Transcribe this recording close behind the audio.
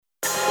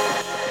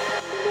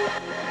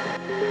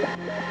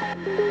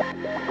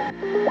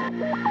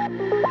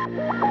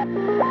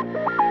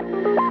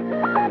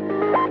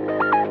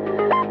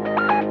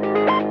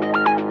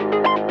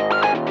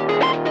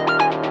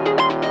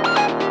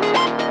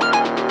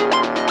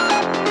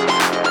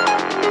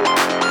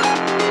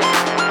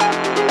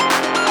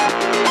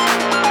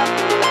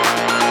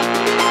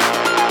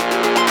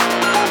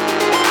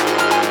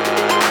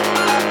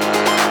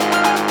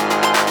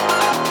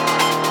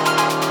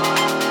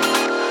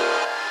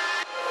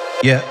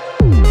Yeah.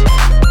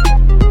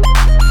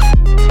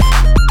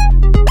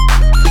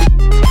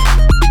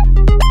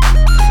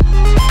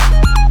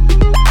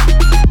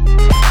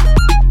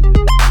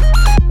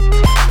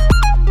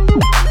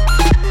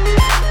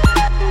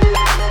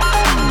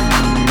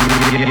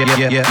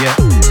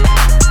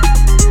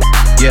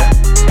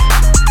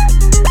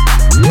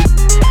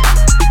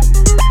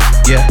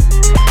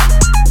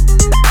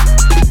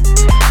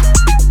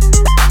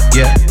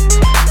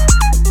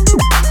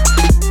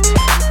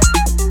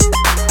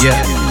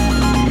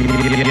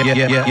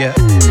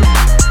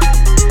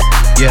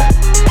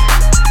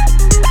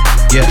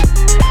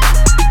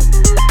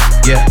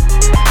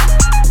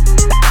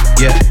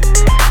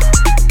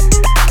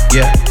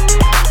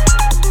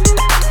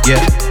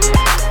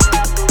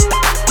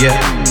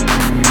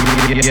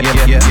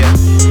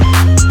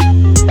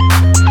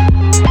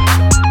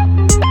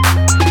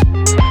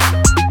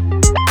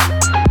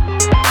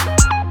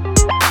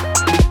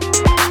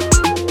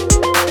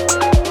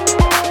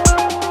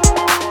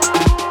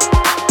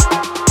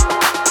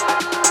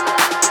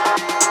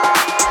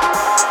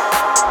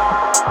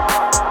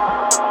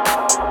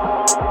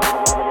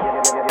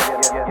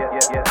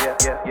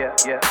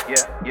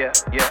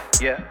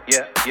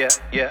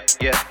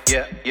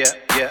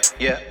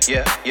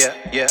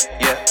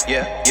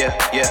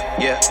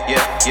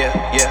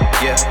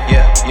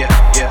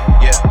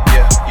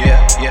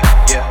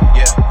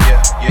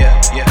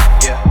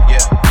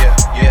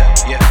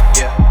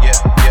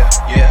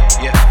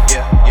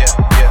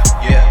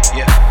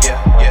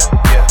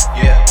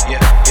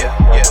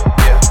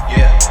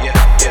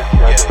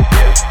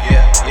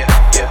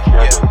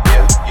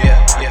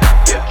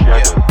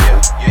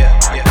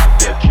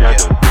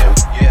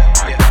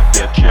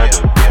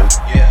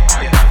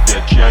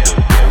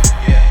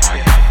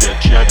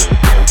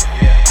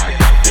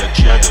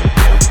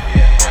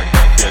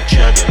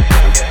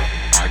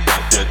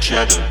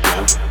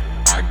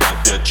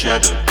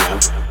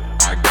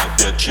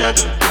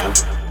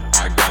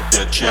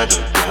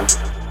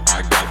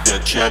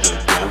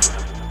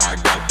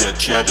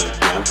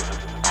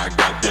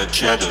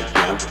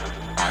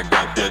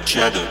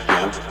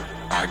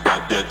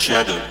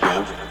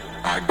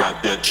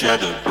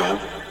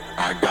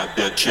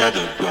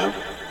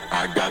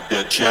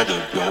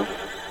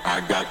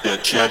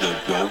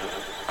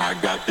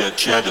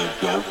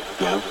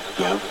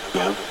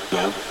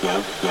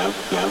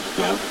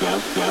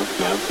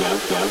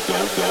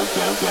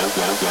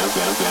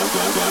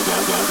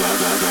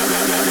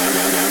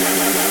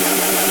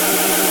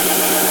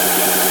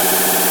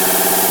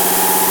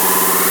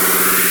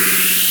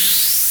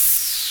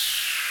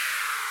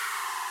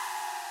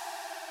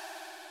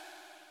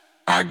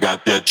 I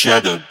got that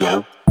cheddar,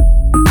 though.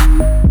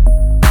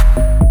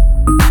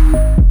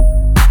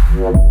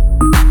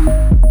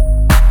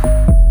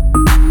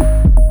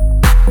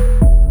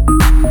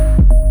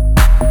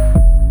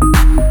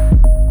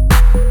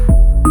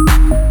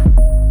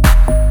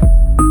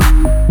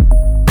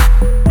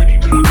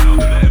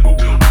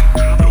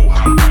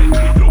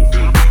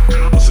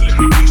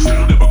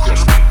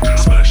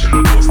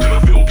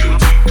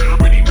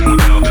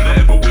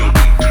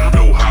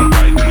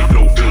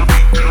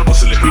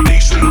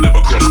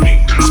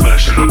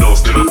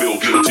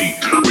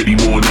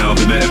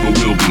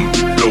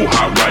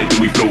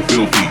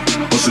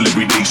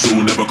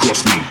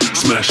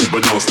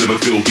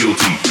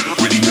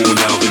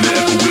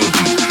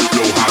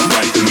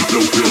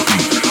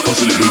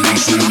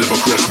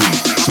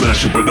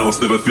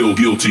 Never feel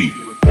guilty.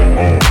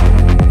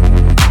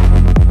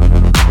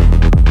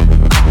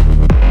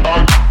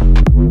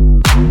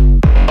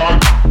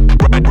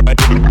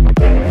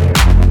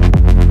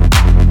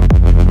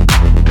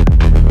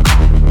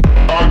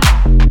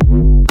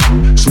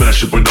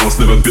 Smash it, but don't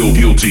never feel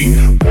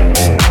guilty.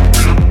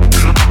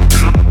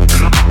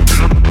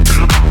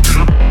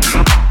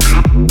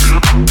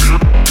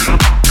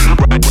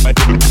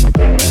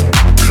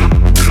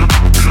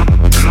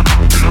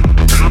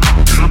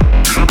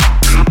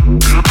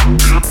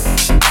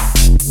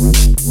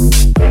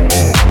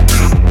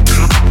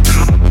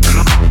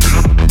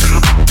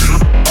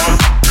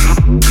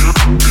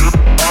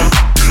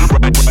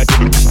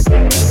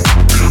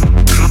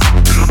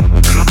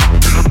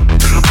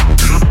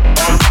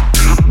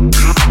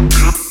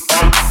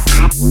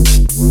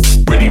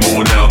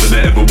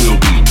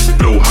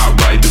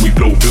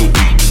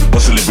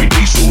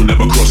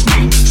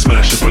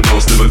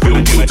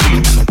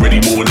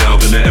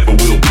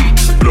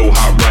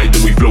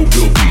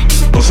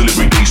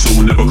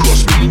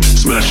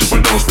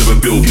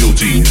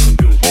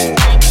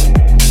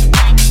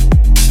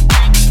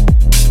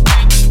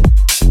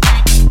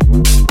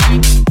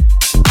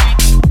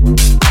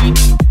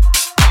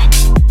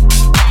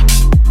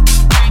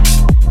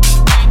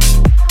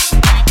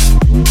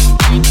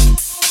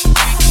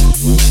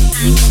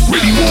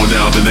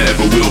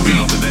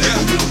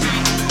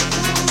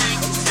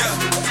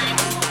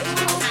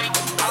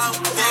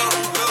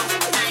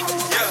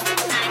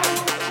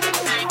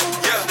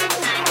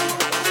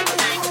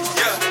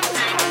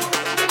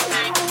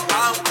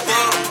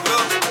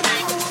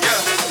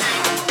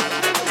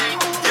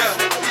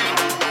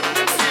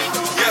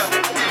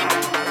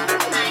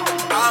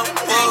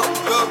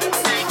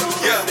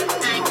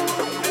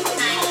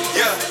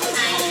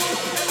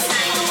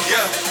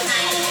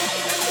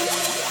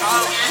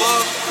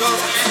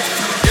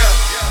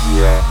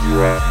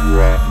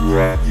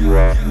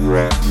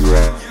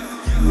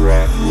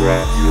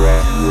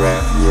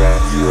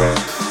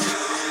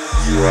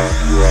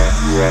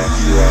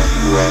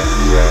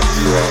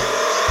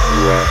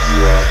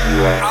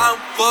 I'm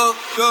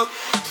fucked up.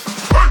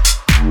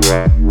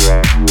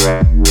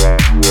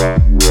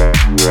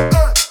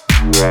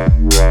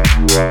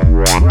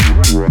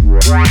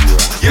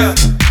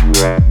 Yeah.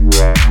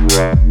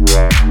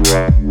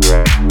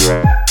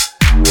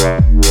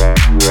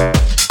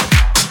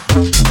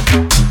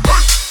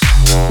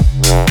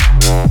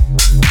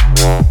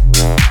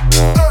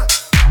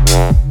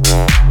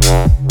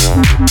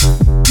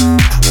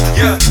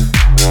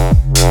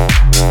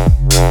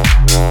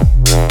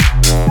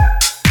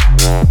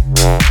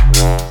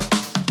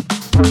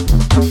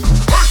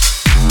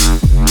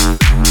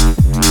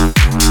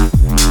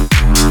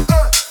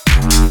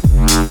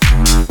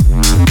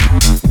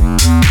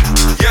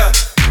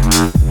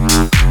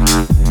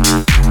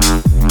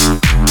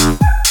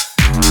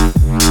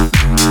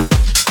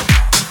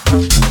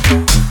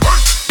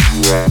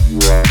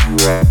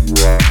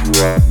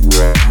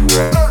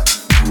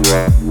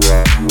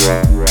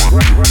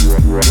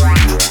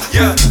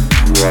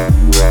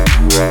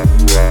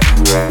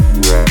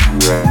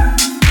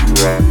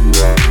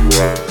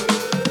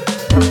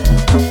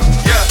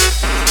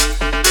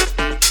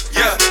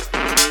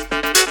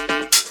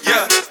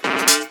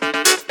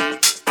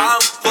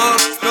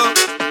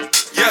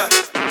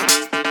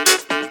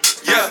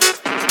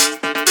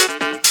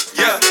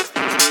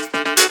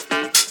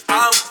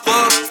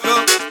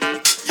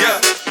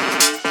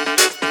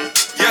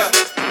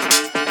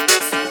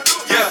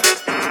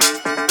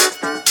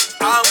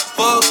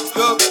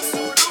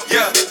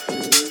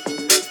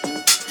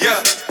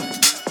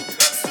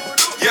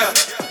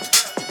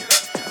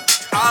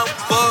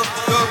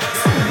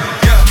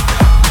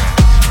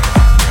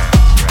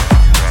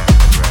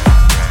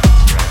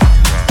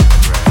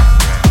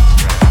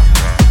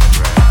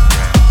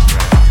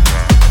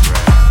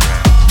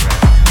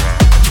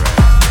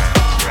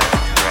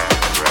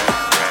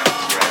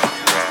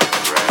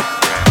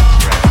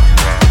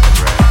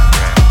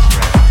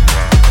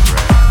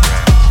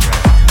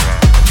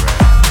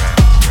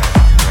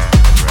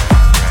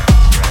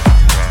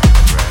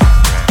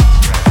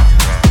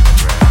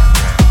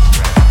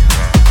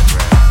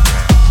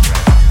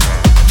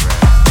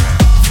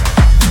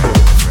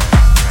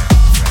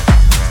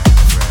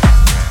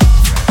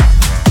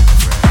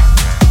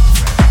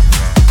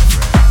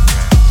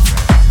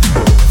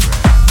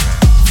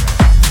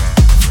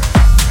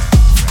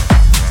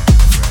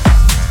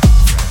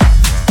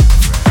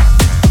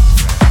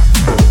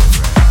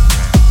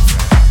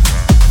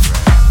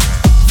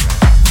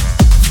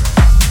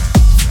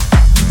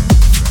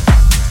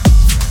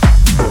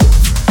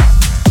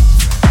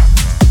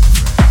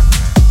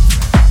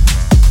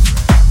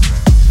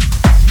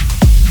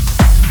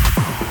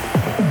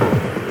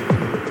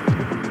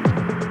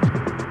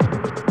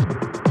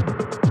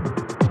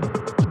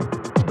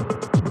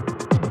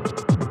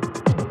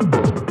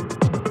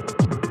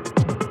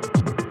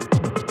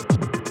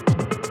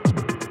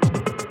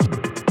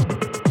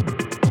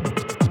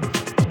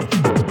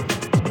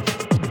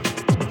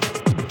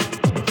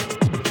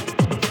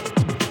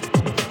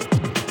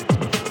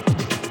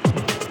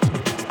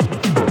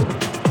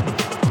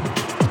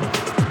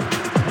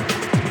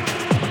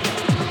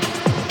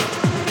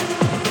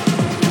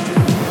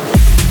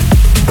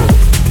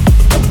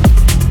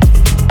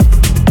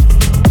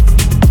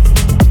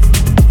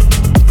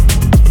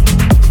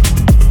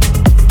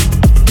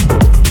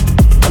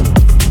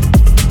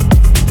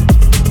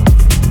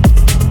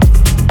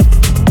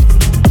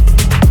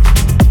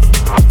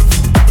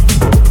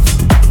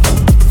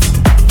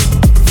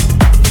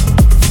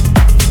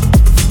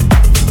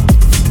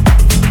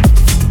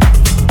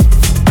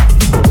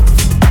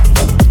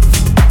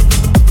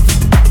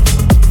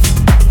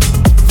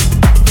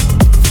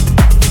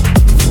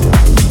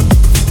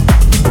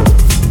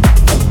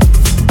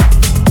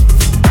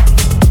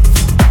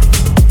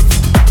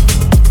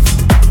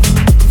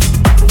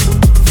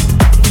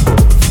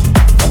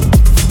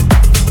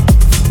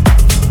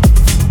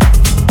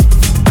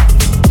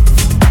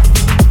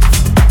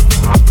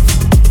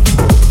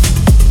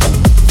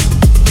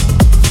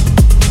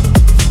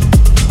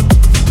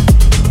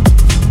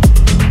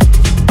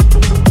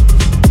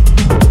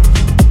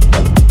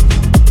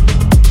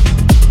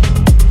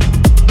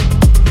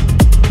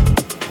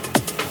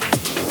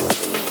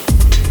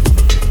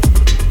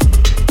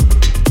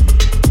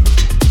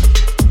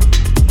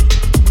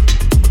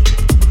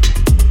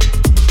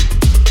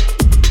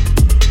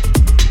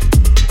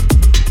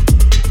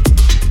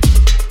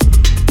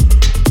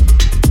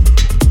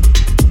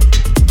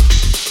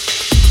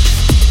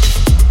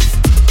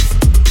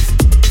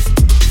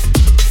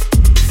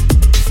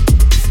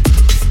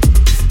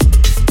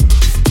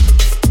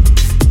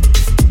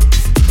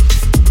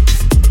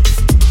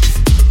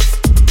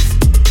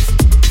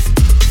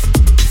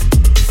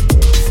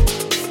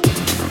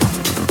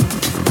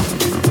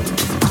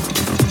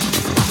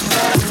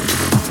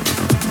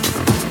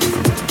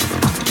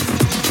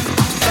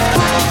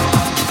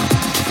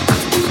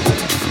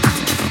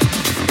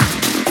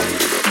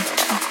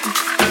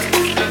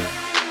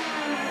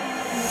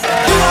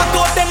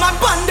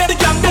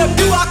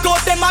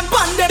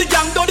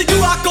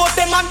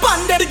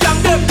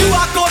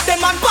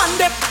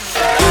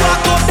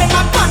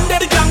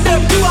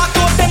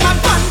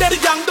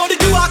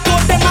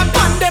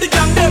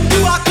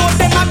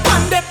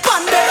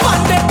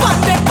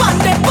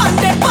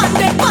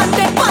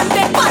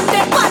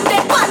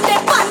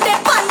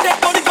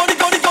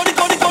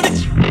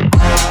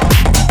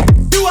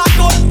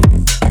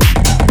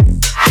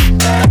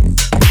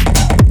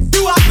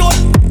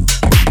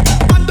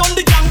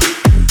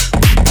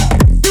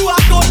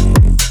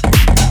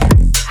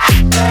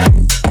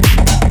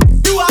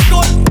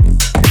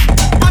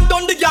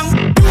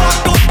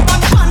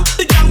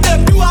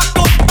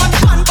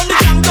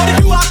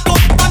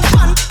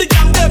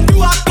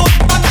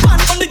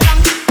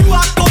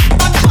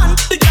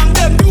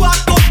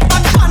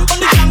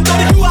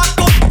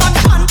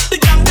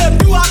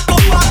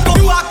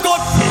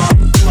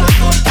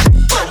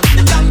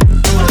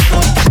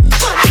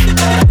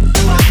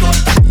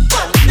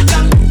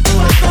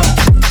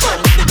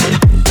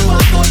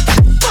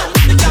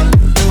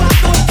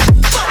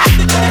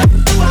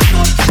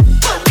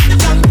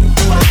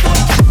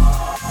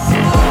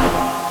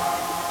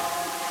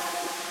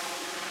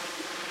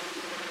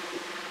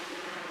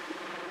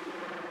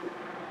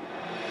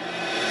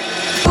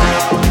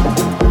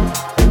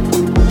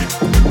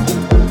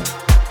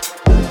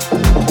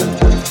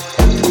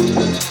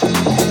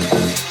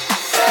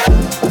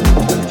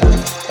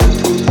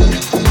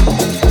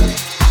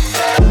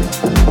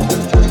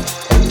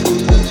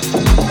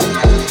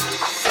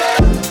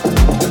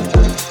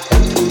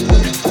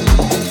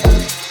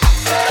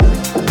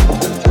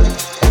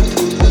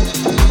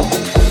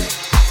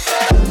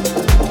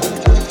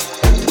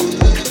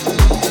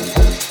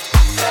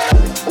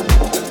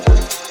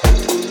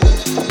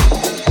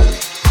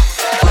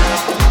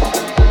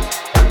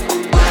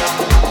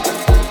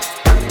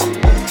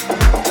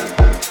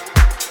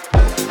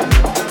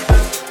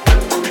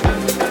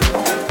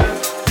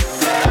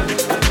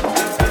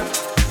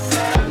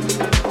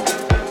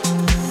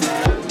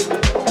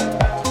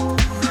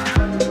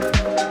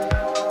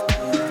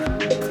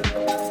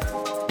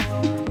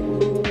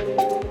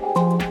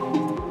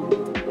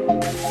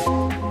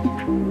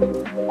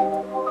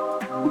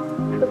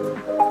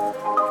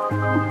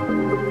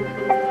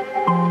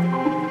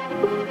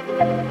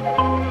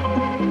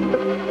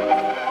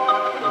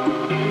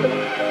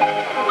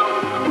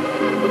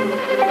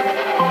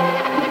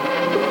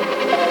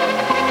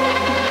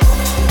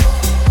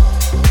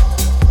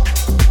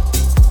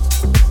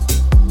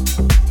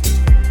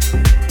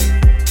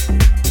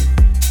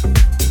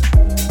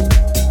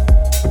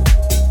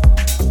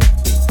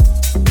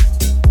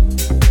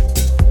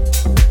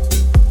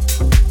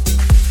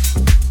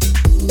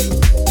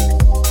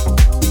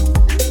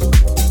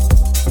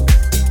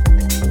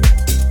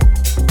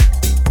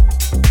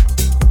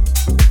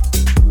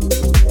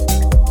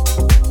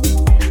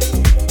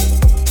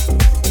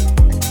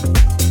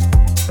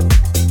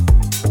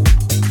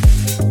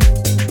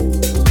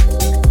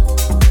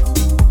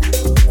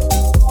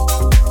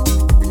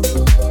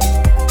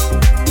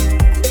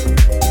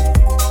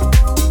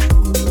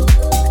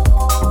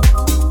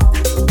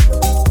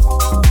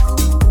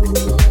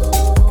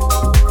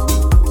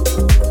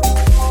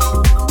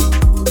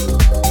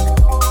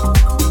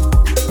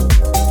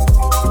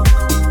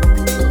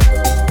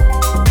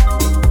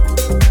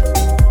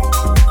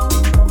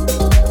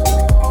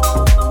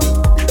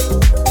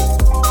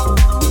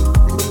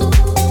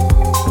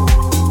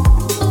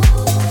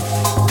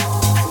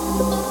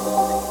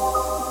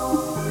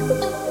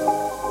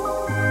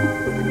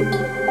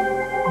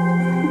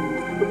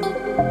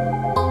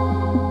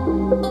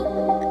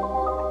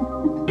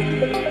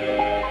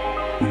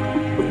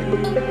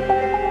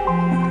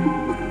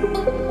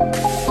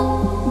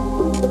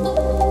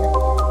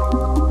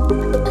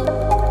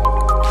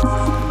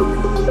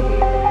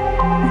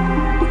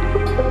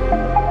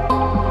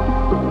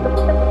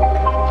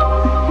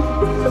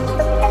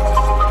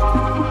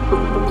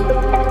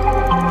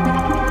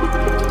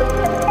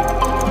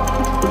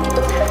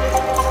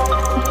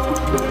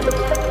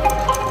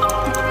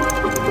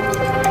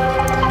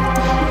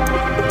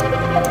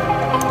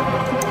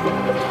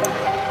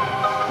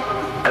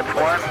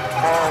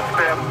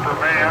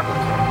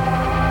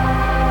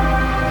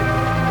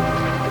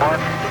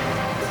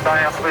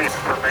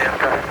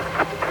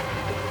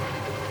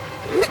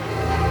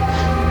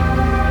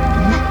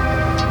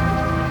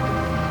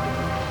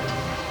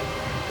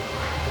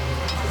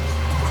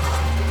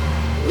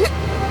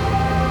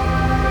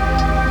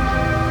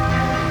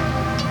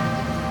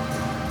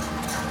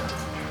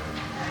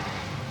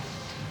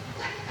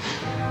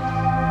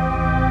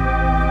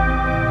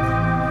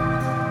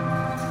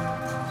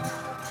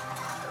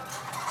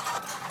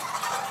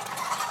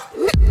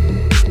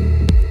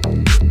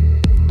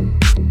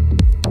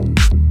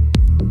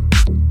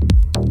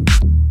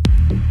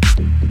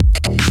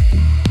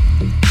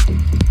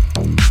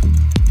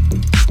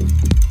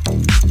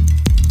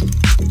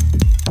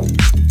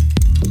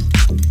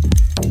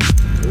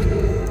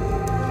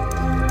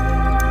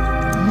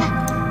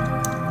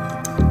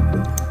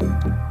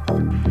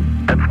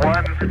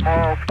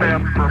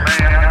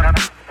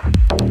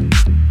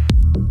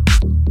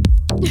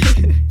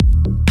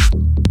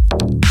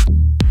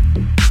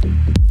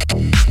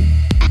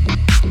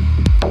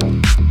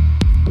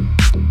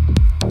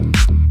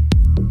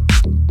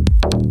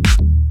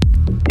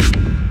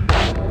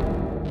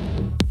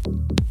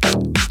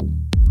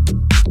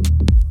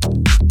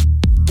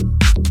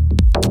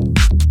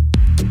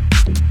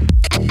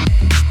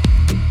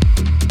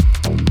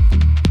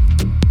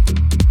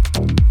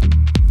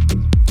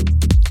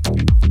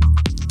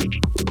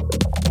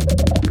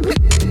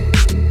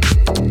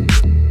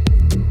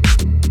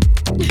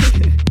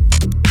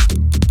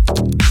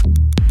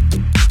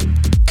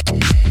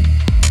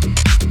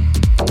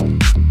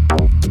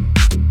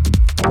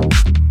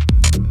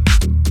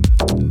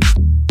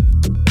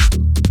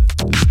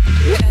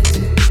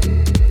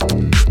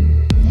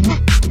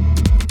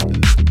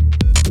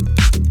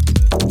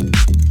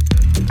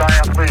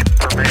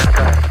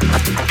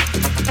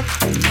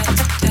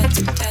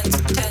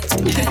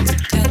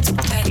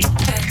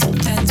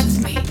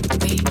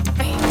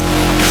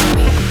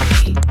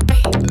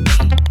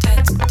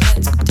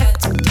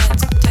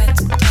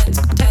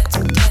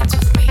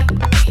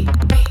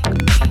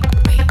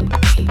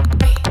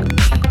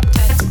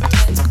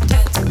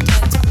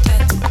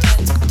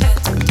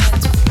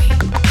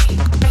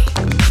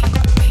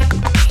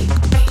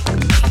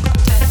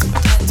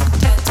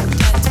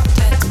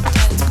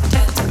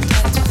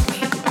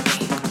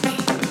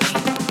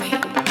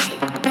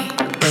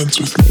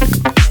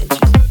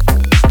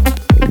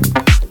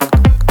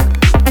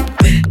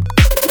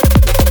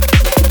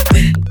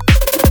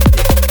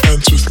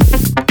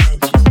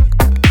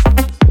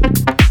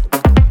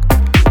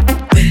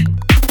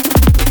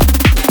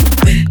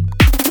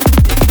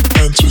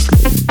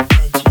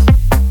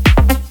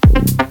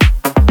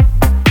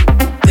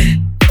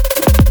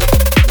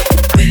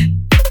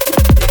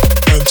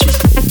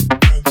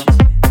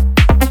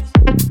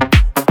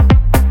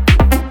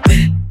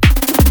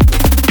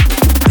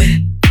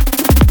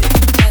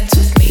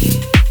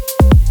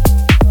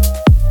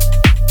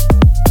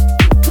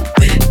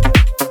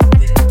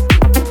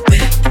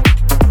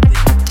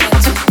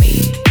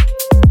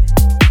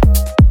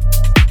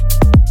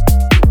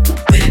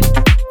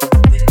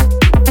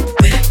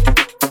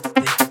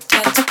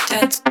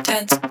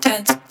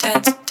 dance,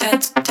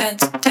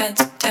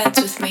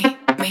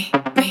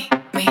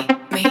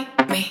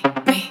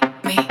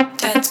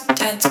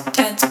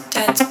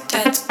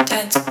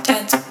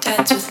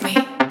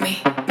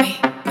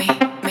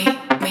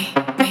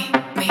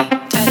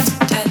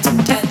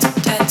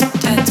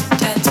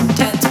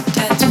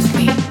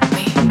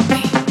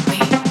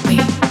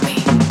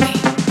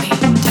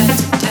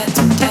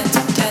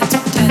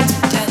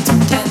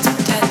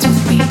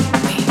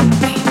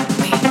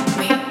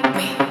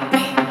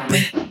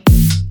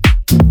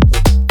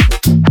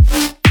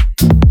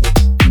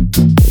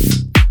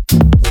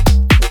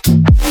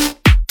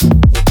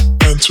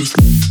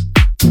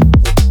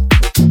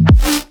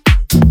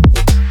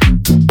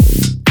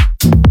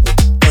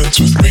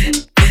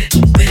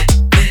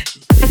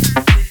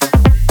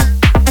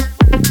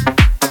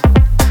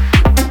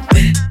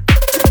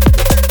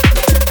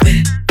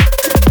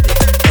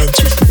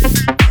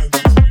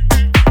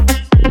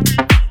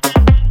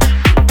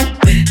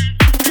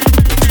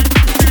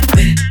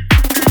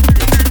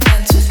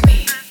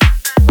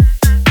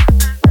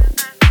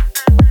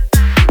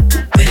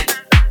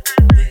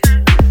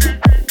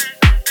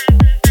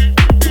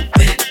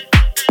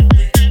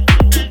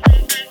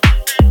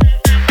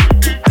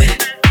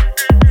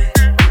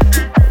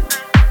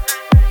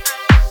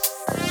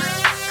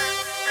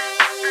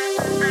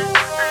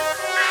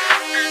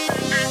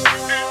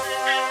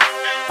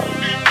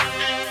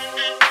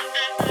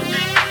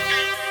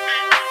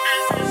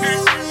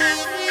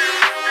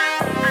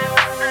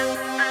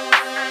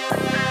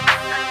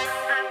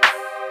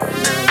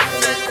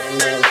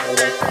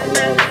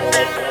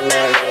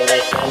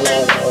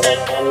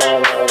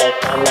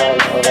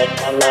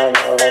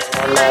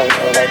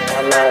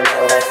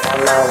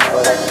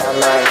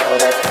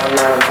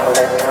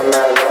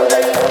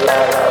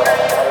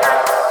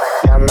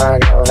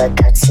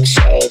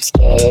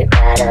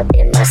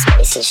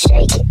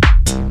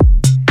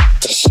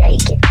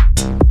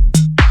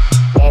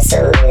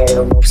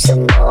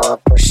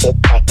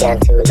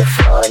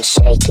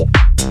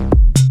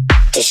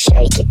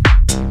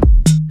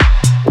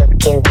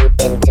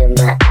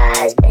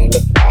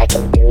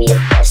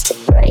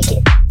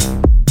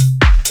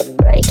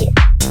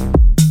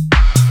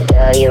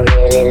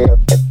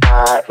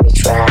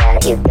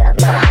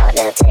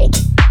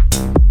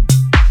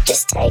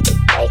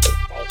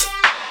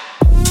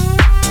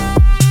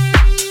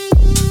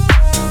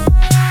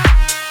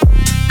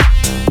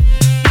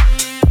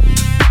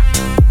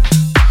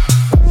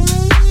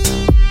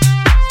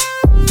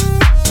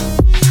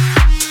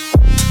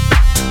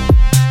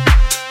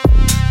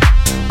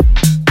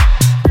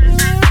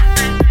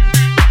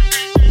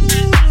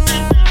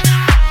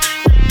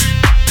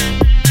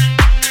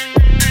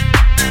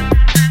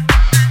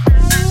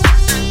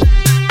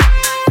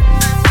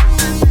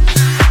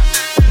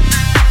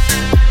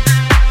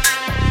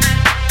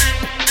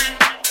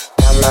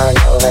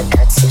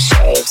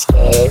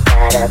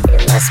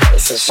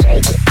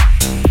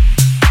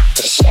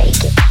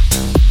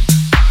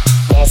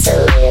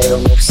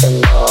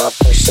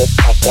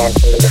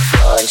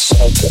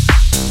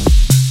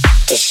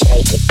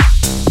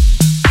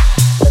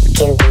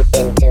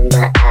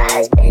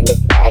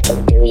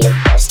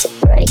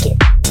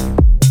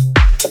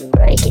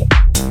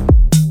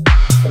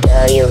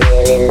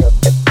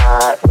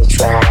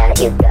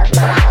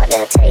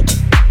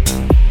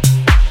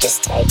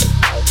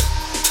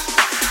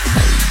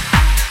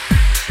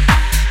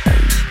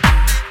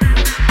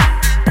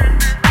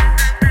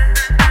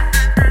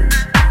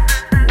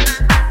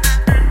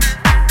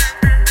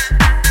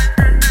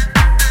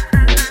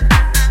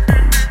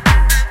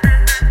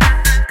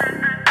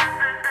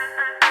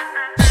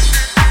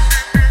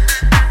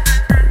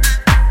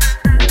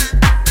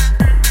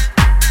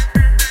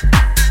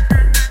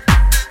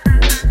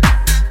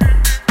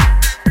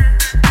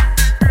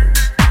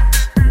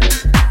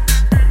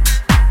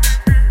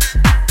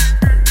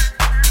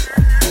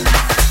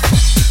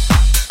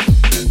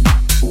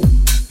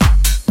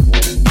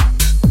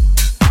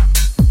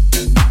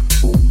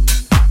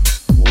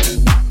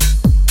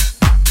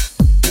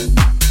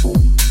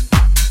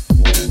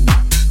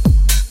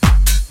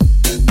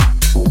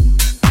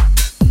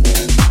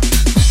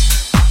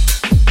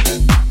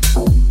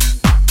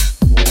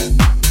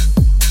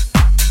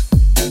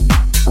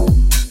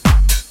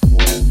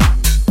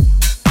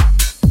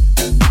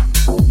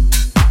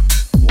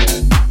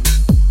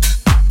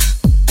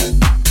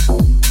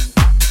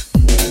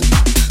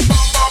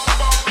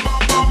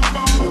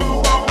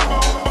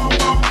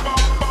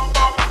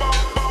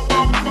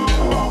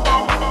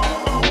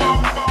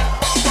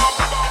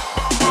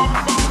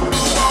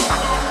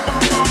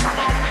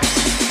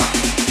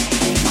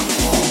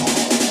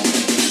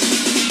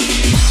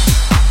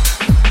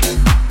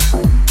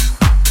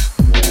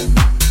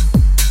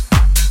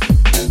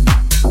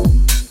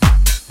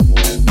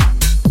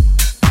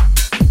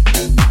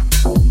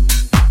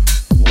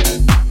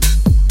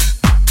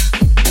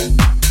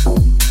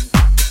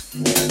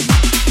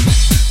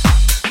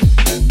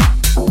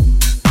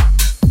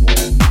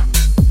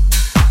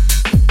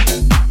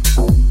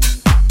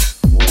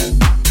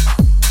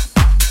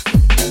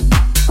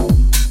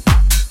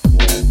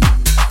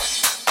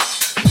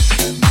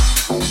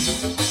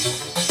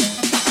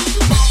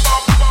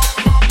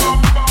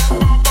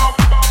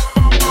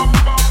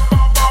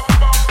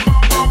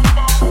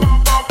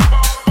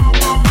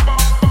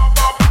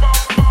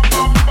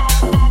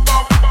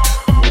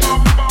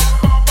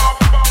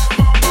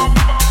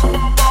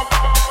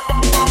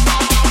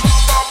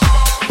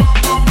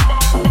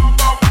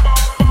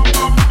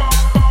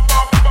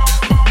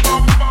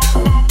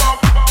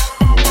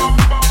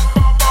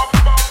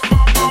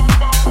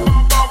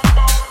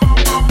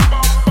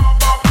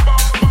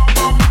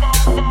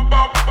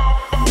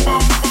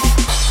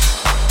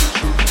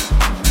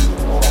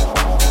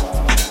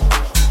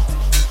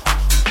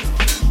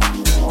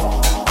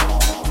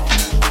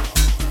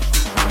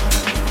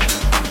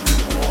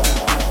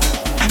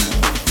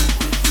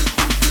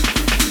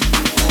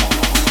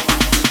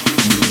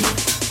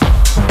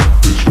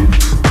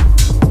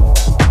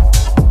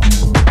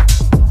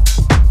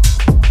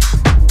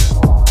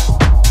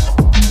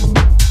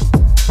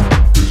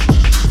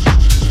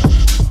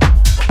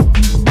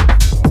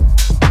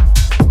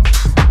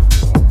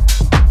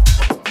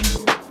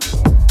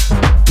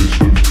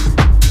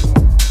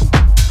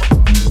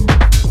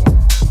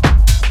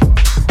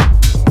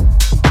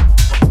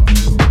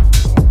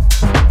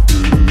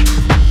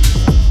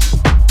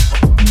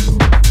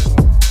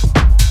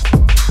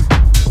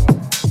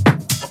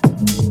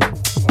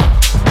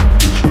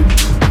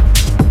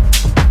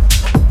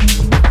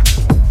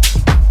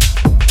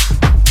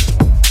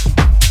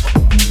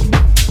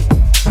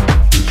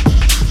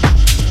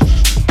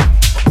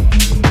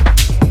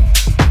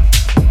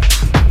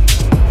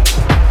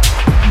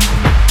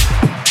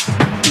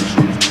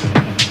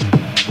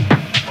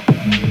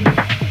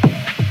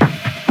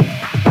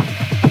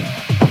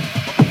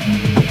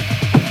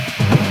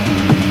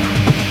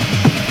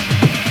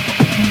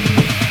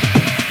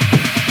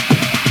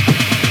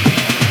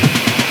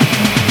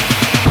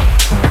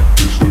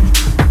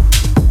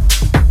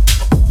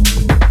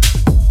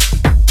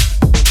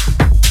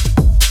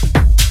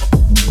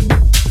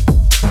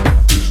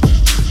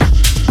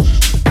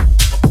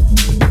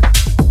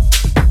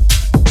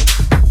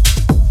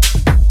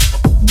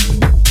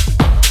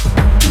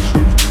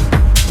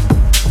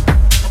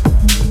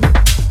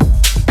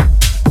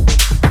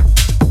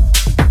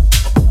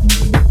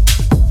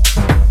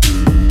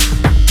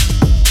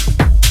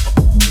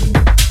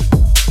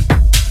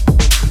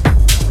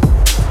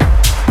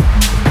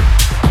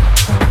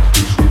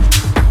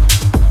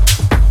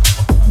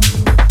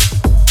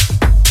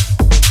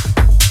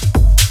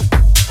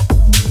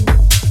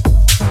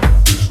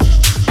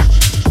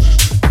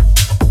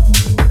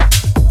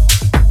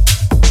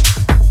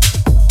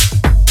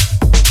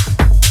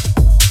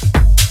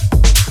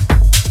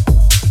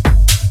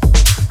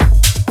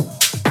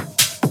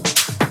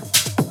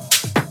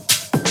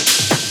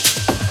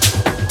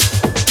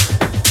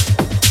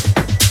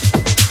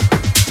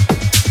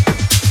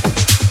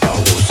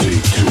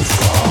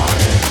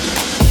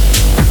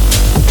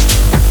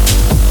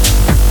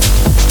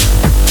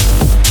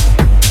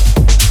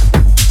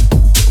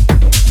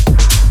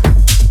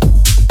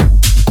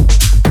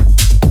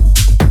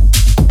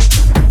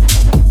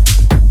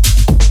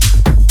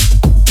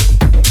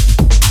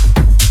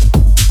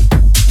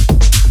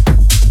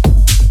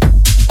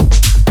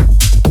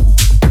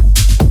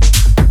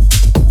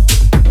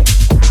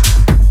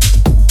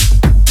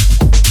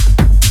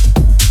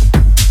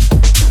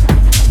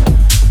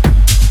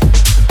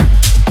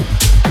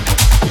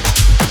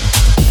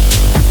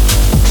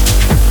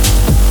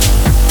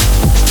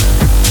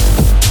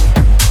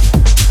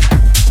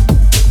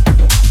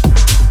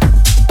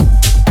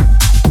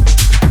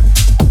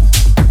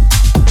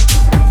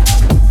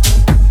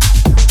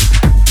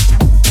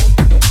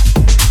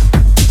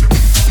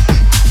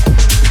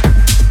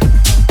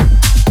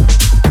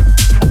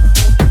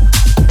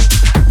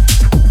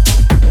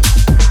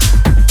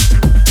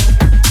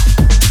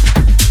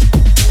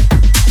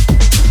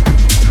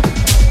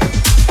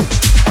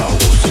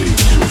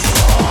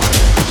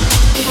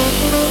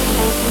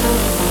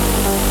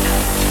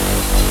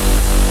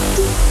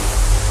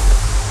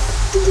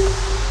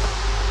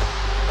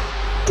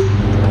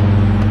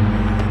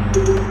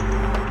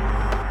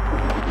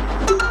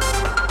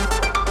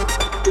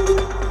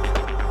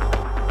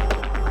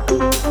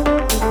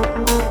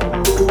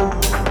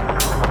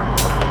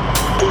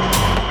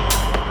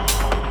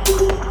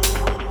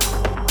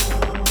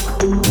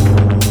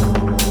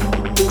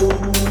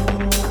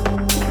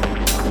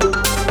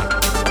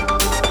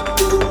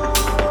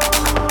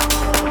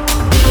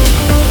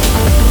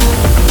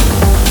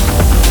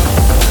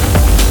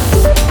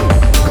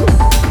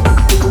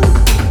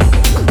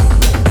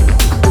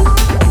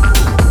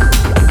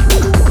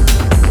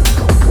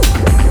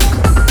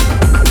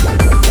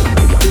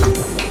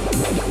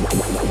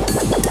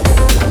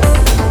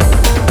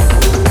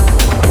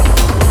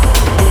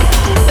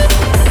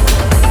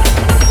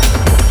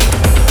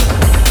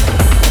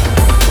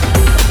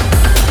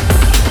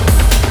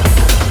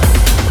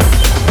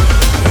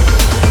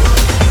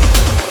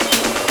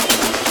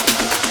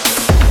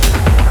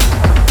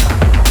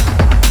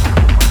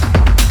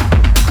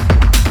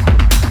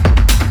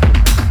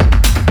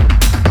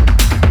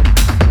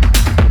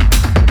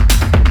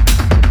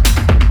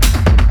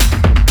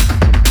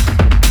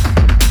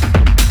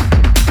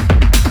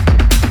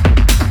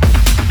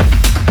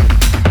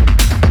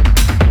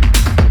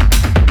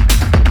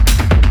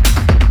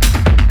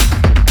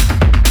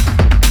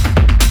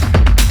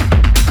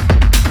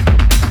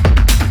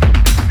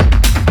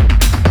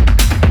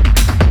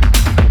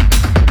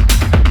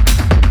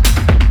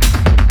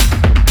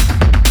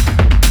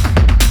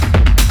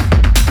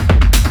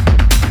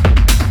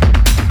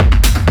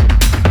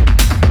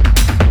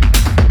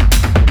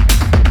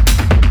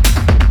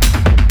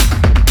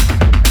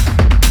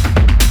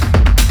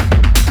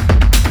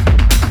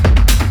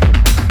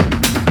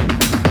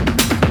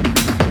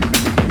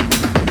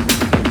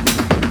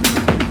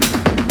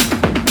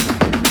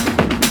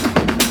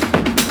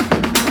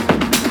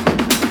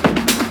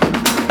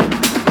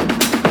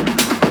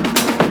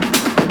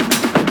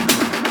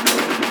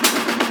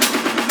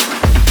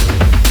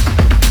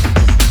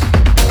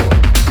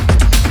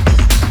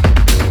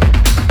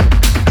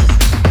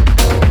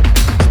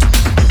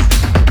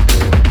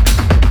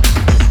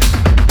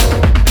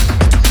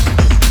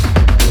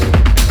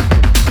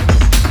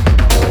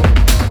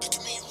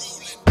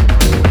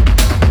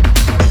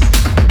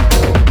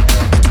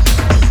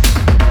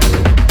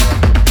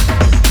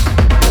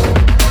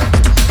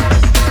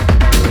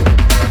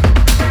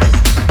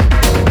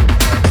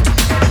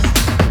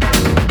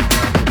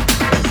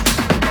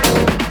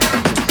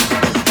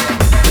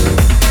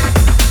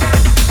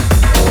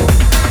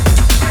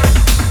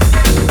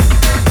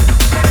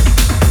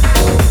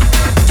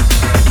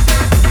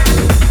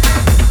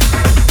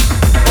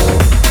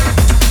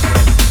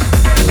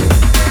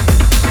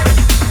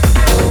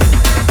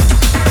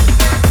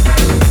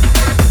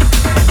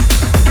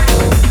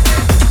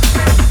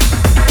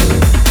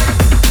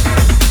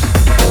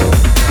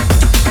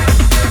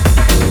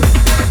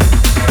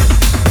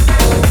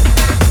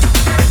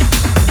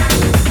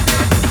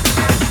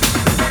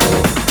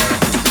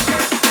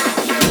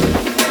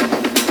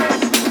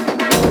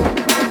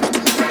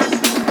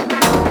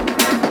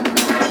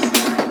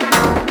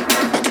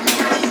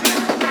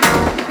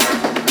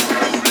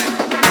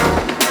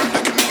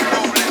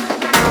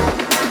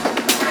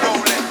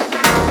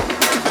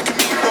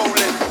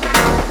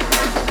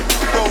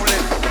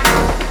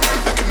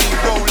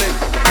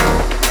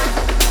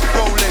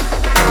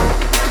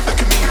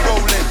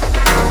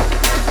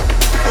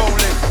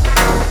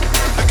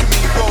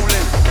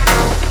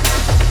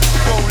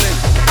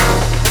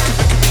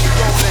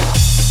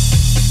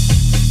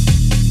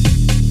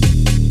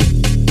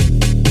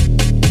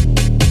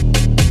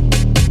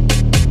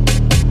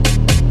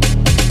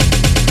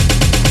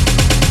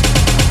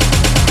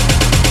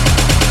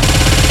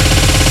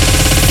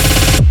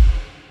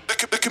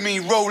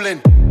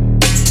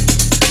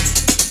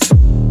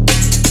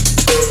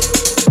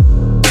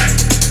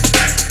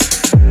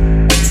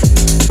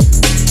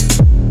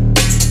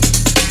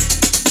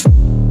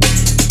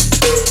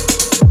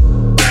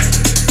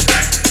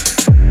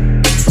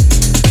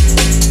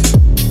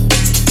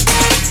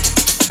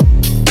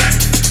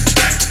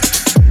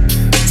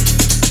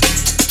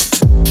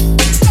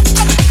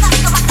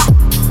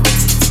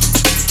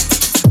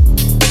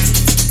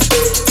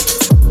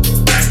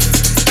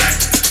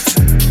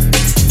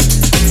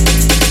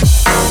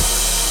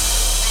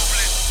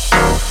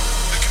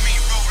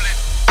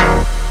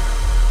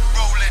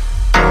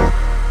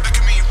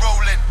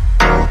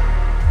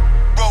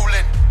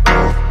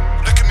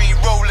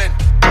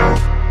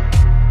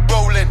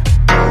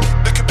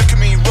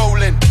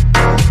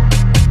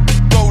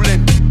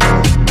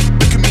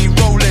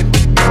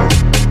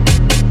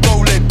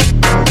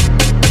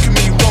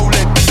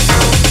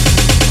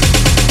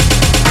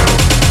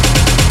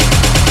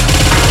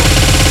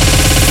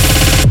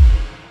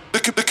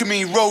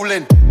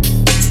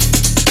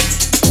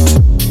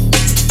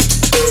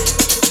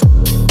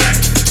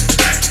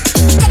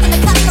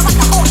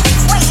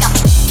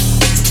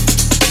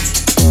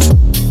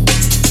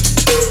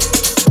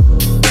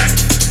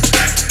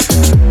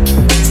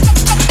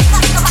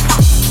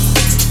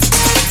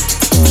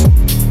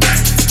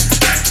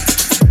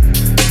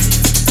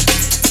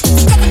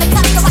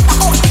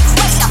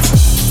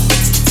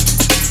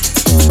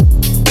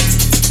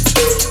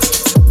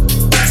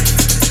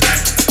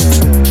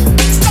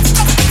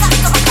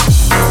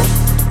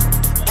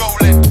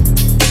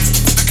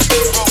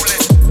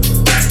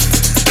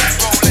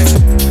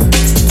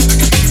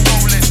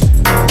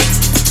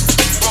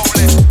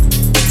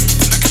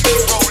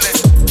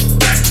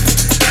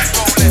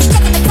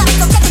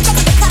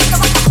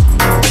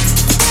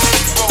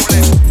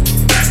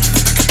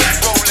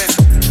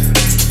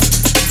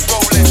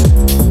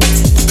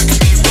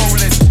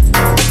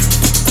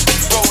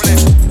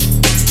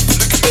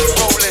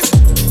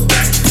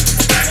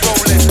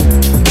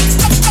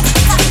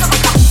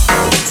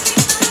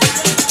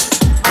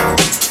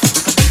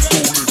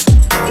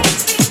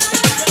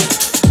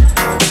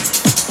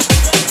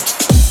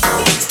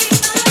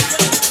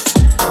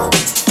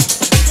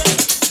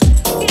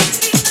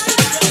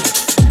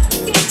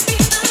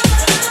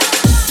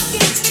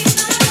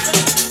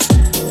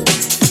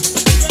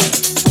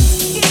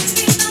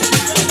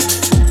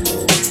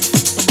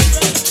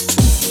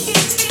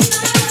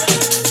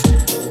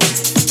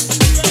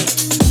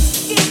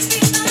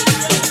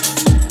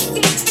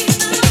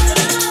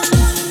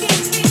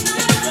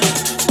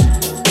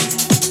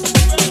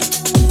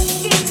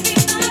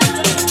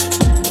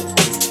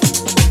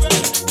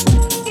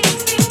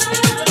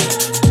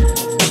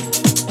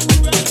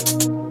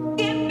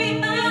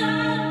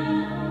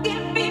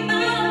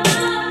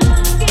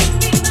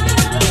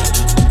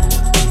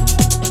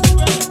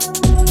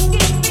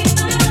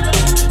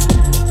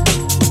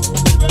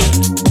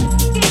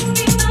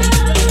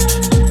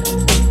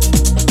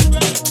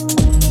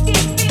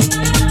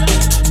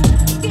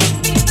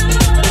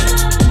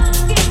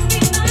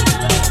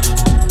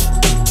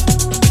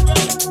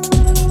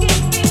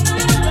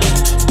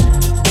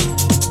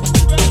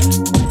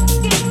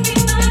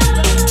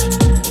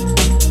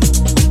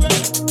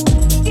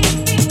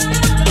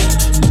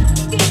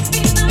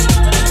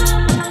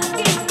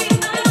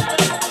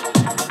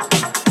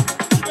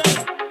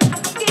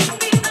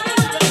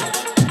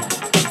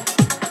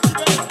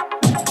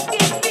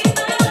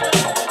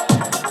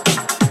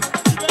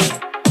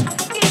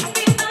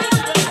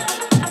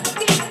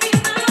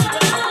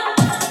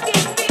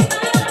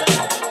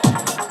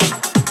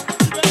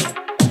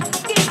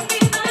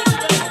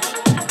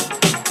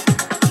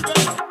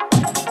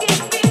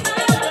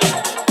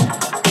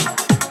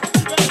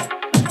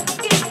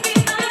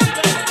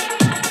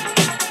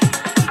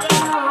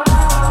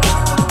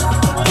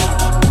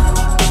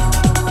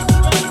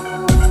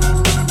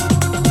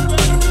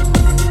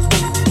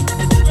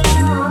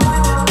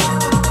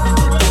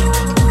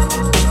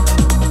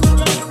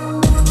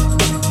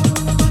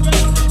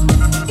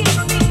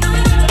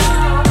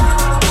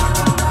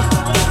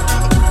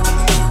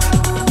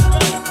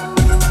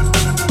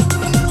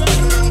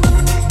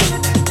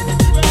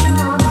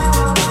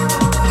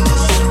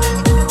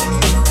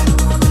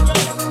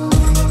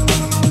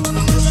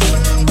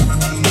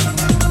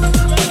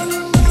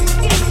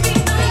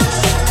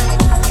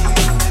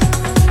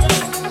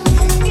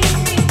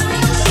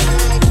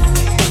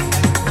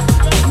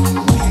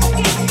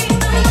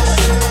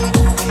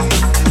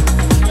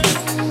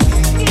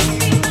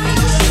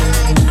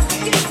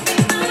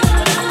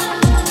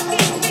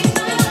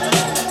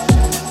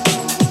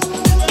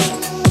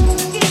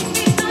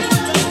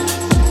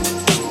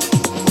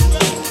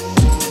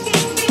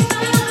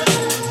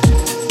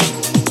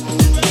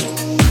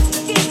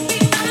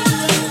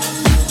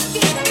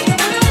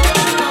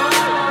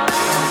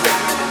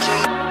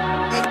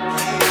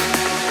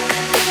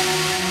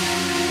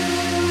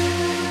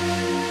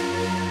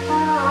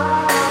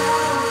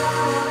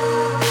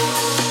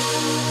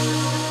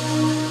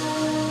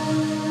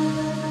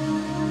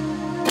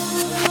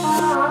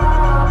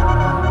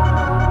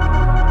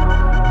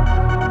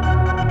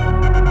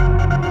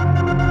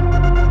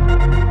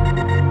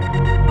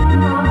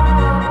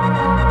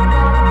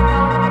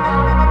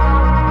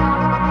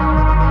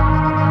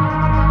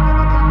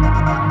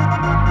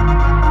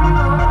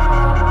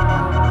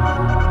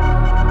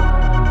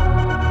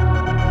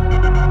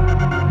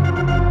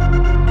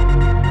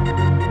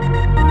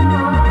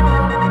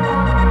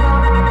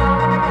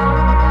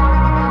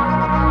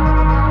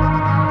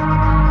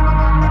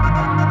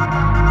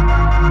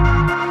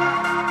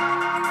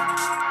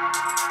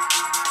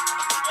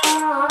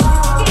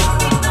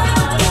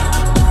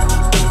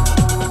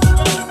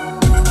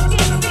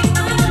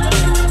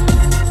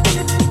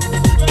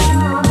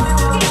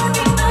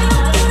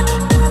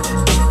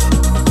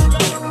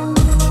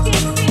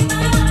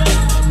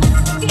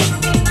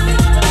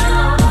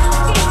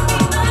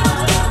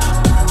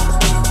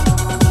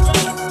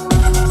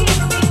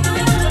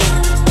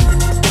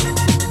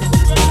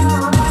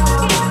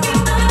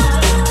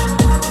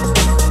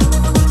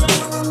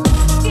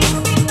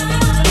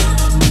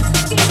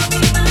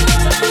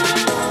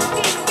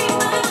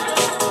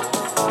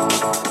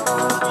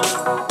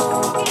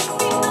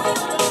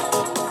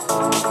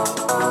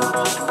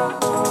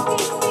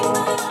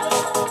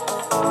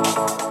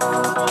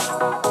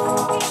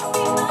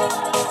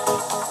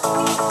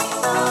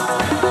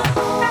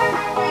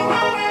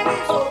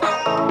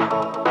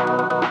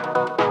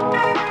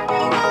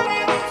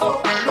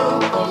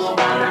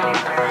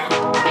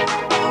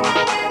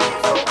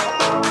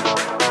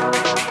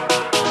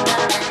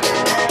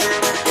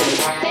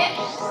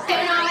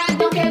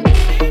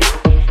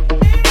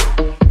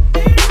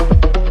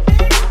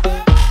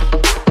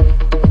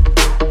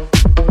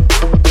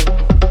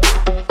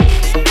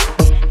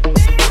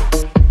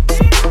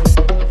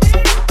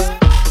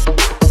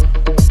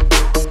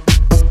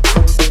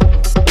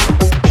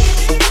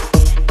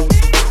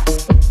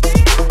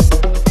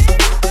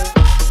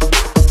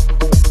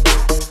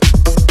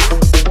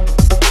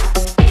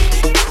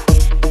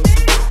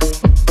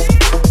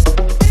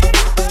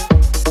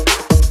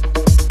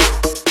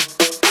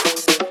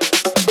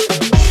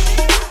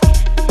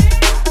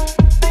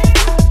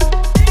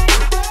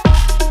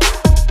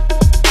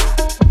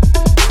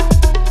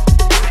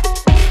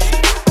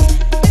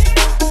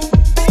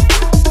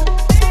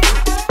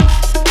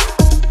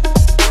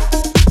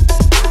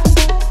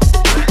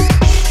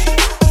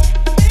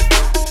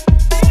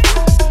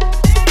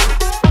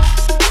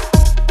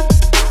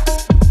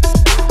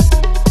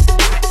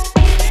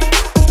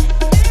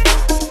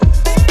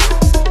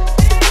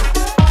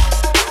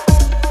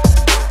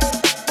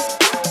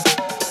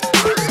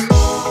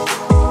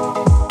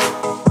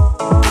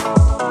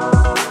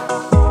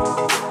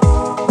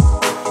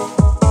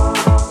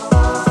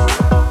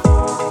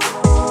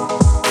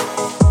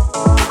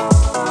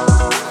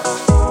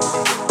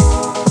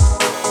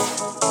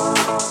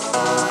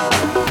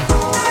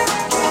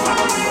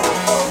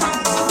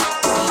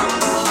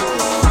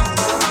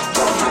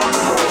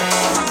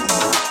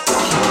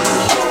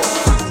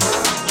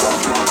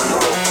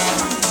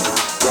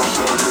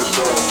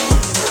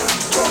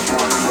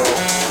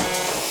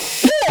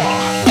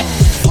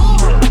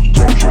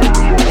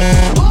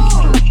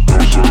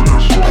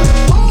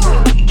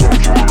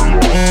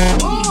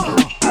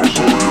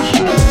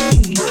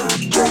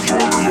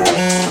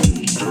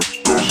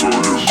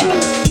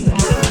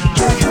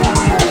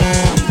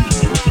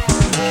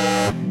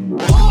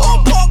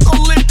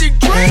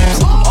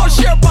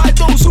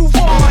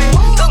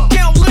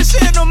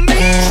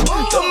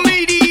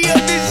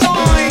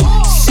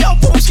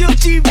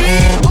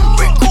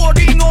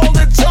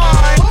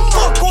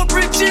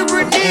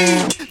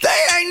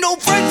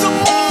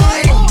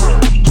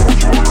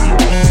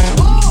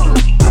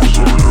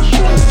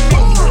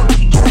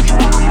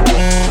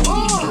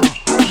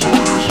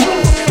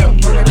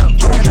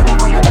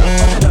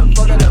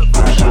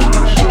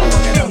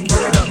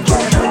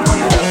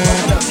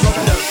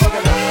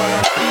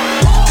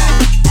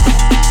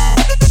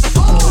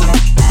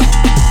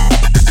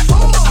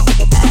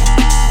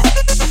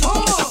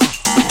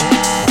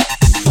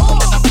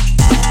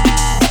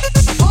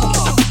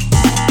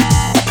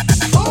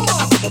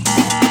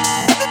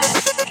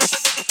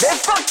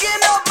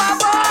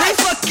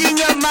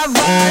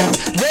 vibe.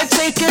 They're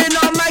taking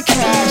all my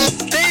cash.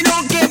 They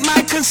don't get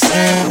my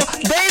consent.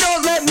 They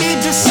don't let me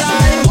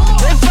decide.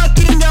 They're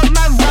fucking up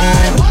my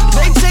vibe.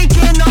 They're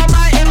taking all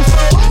my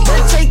info.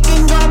 They're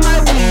taking all my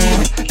weed.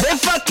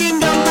 They're fucking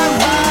up my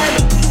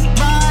vibe.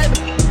 Vibe.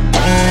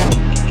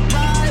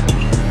 Vibe.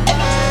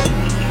 Vibe.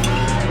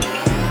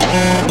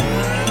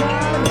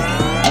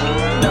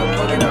 No,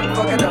 fuck it up,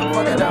 fuck it up,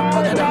 fuck it up,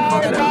 fuck it up,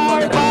 fuck it up,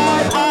 fuck it up.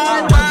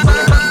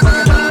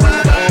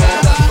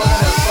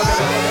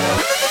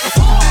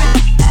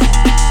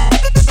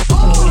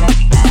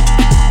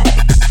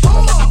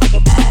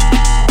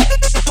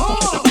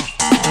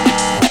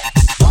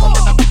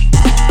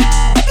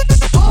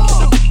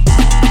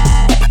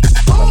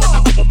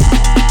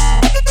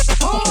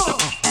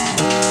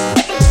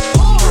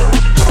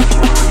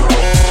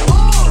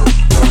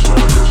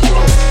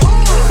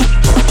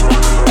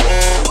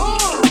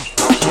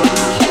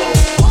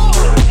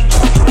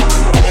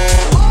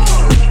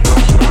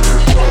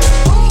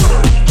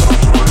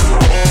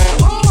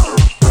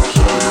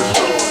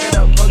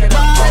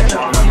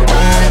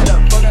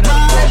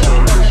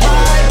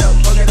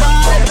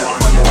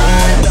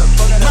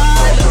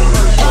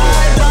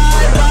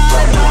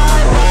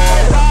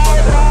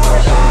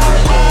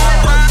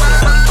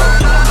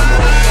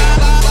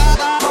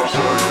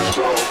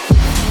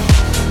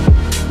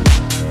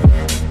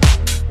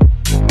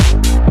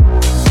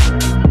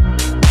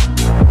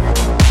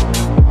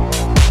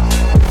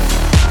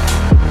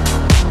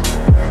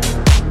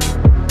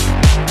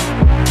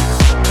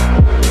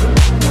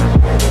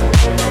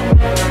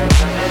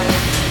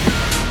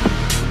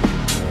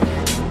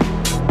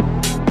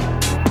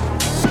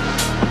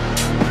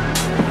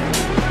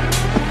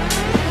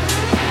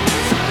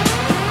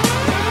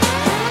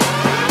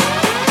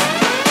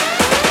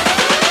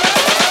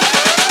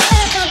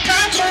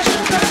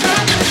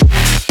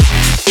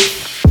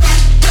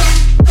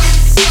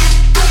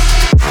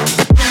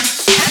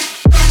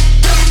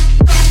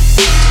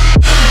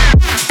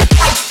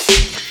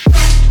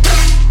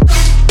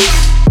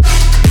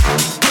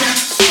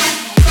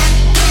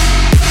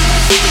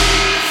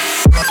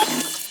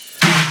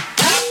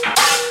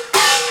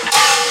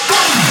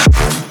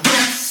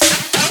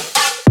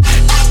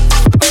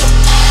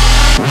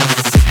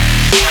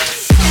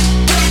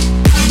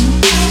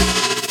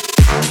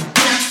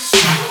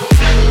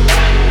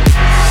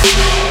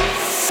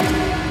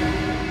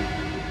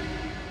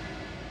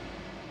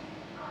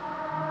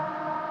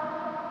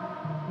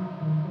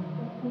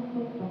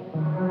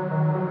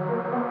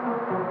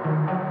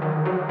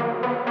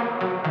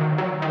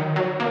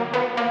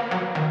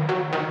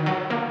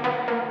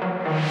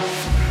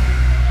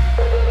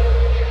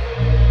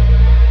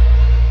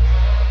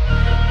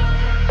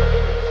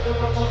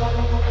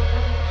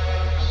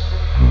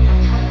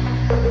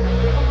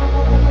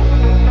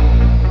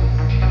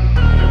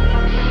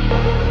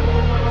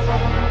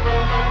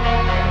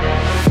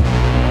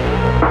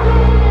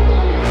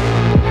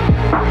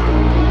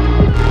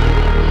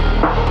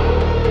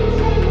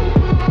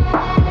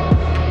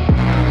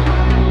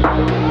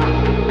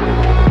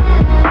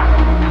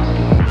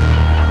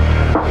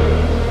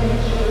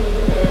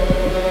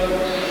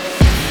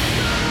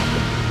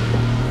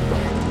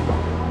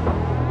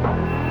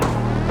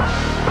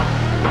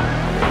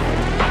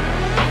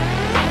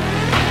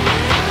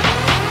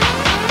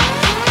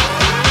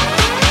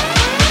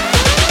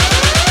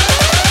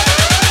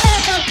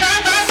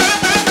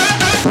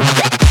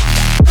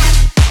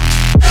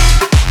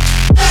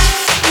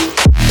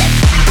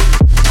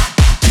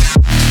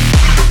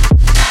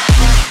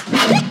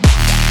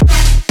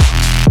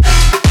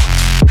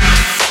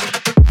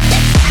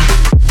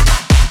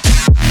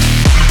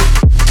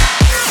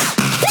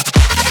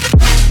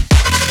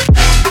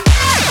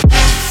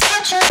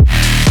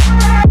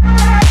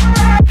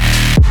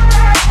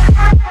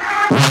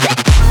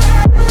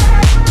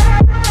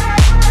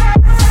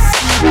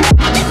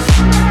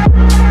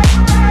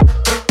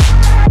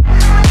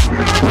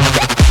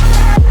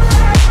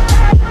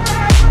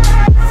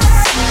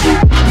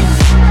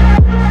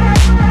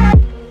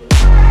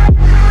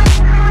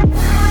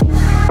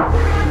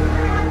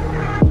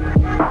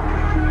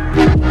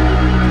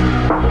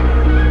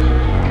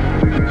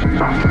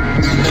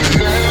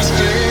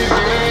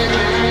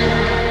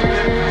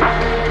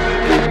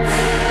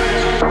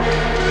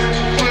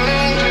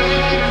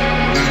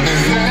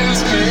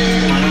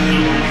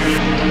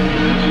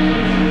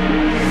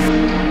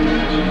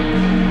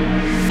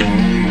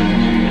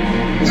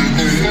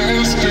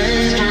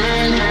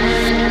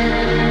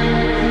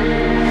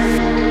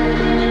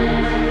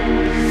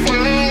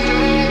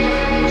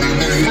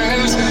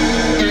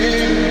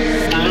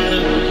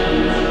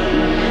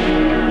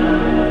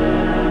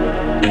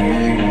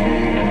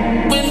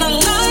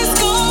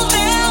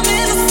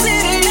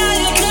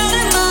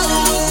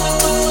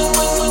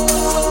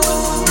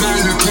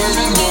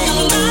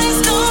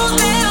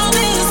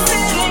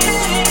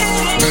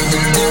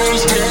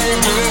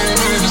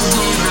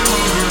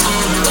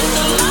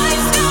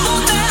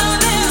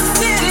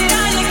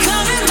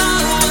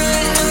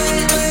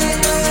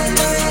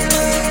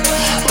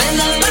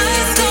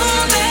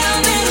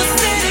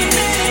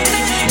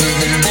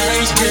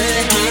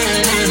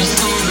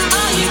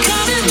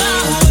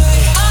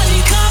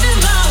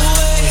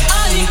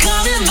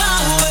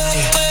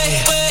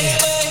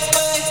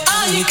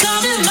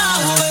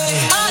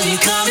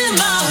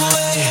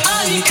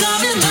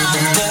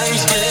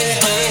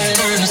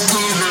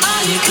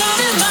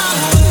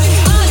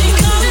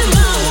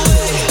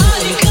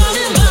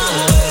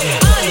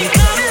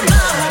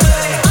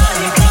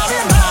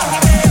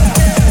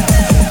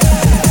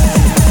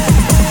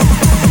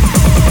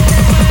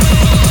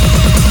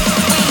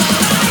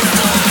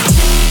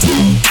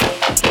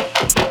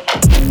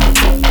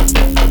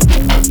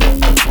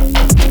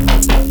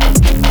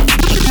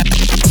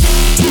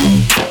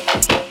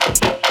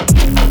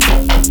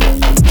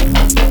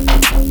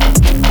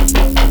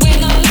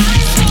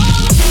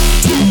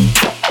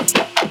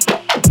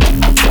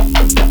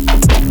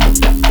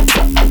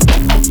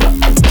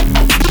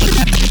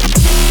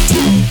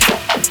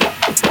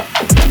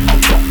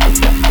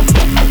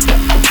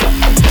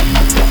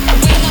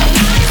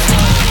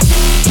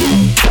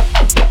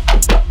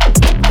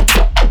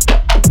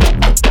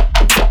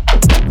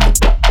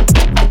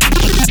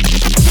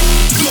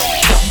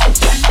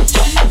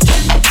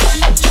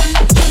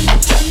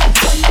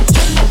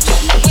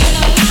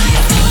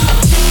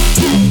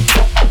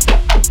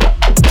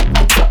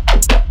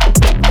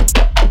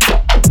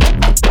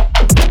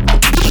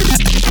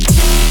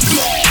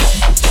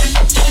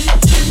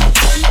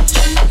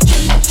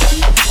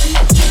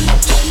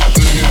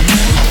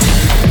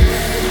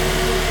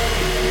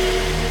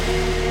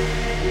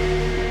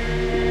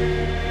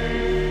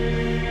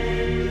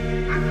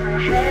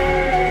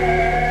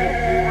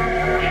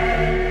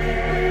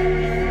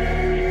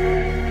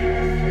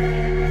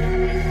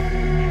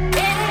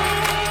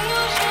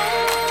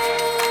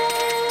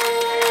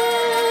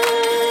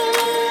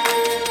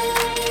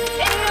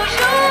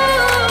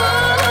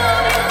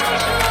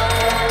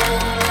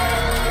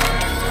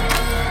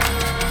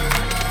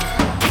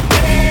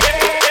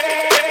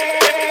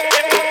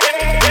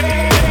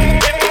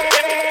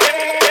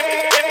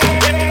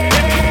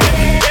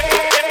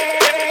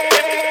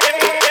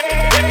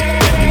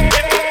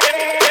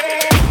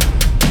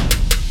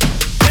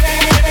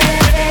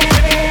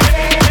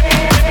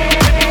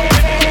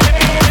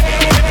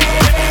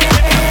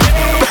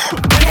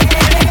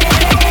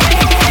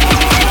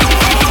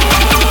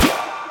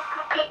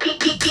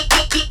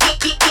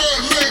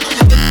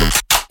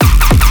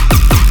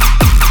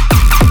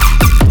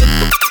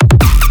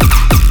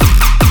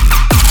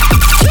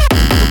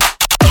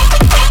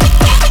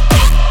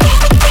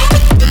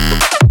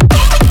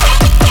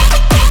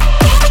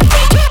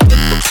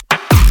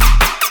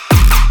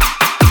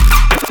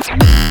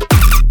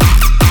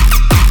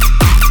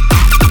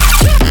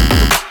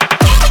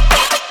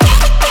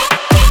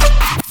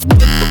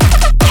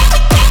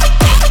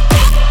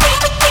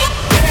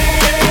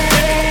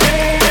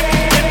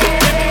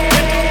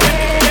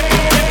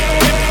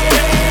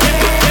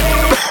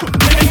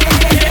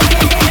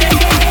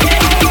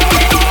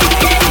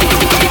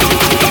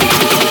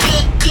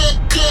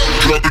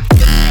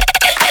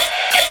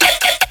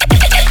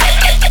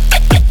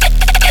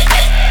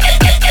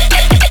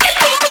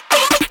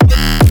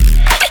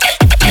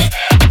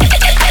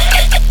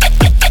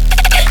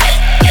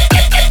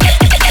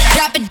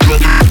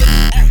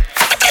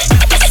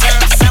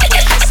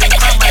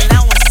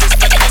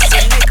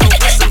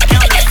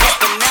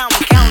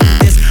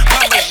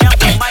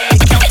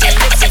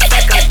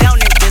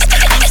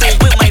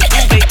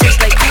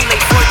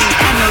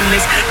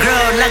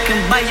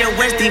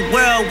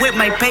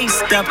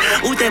 up.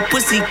 Ooh, that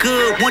pussy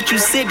good. Once you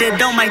sit it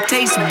on my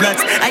taste buds.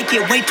 I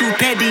get way too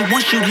petty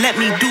once you let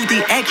me do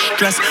the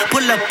extras.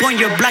 Pull up on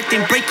your block,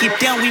 then break it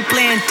down. We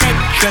playing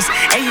Tetris.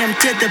 AM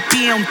to the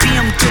PM,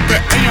 PM to the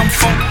AM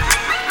phone.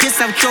 Piss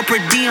out your per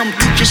diem,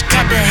 you just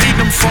gotta hate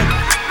them phone.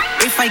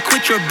 If I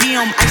quit your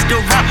BM, I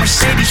still rock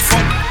Mercedes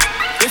phone.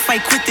 If I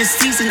quit this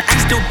season, I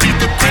still be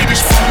the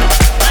greatest phone.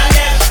 My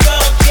left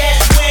stroke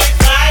just went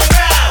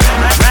viral.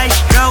 Right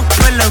stroke,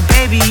 put a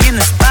baby in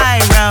a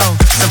spiral.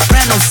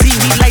 Soprano C,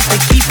 we like to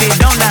keep it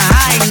on the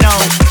high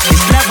note.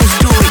 There's levels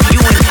to it, you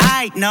and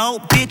I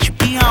know. Bitch,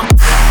 be on.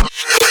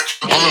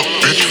 All up,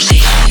 bitches.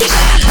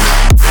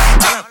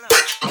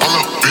 All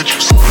up,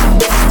 bitches.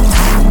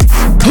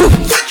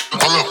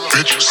 All up,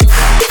 bitches.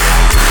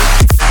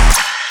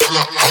 Hold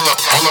up, hold up,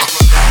 hold up.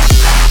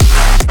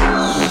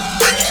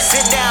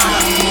 Sit down.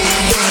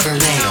 Sit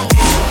down.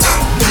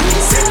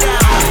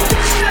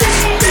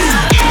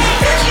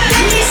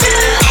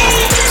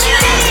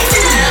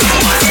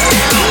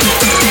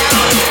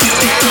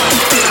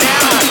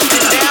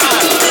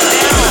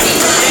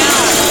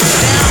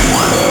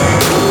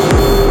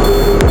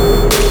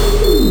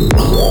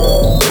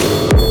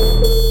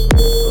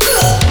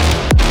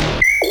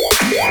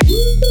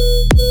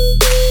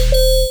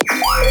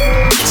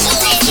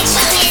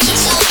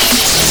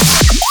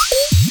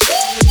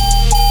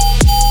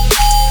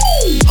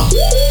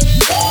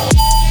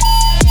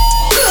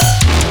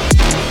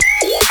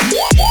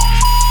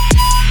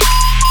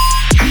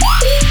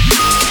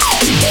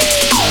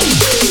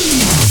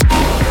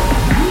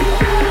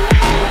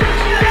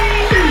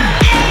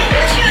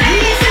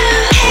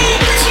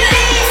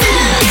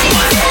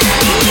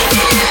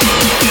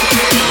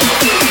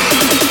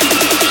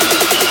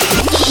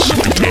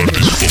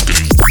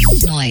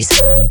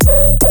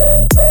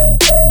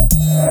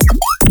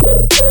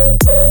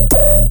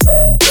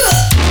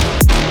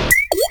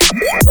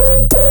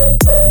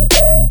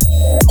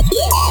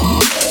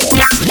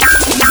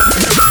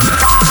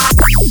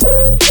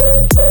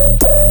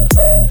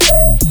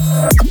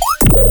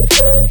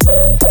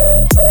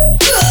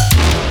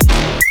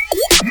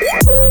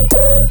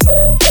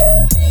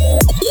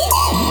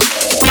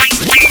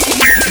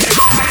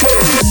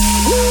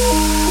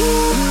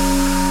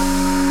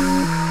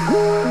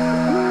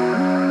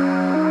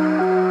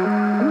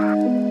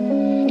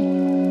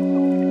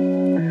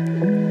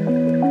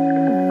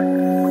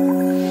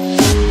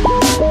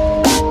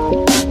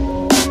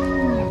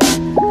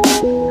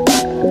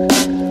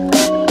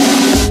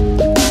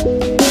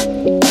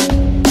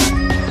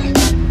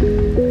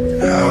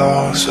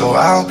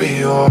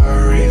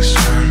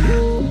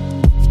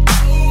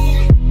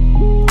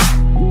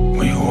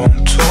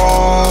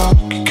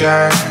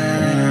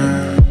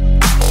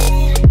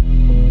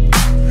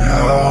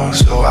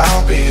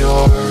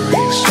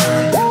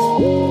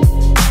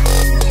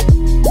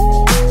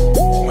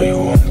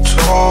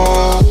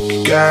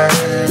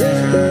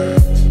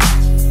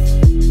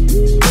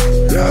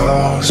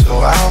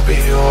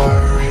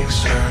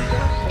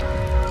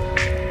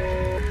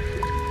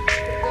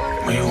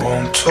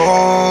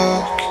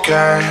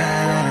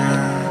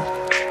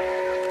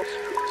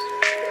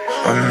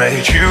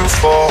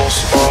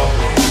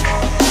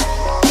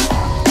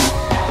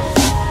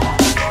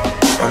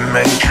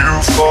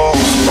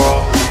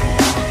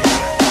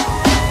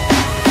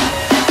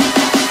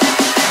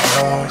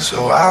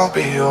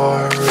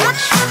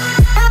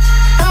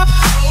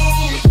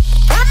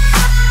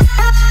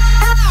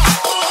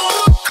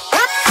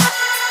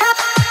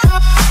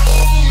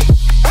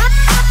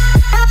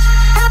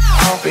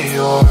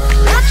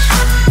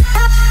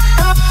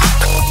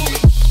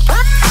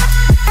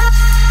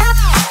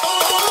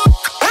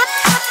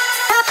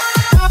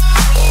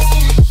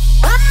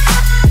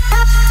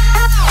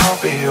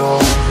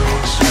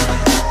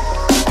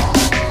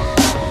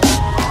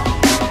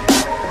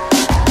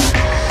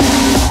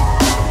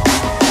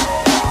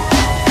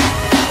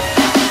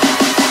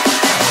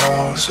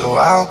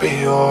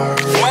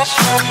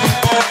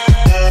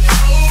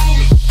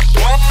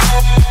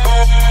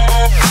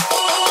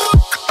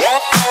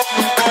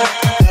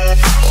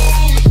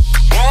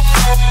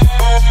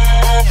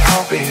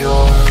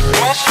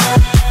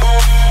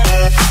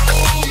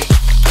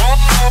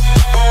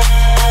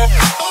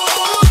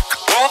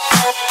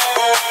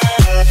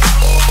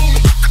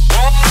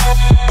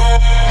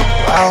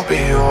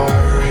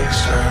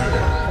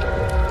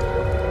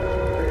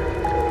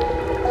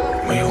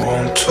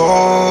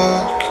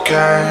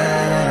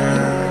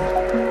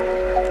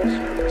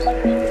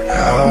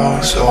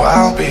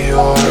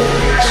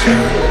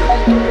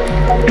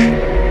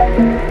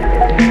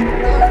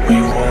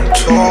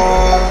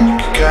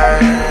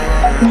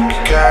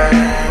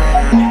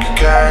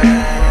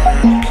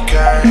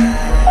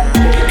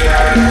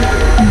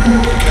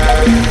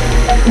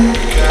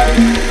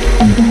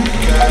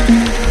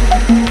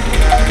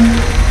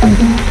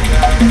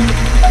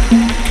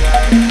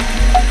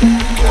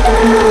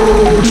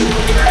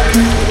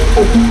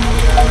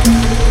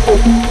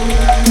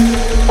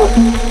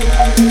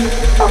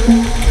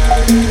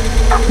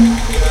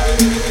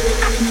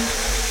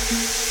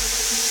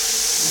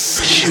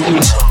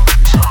 Shoot.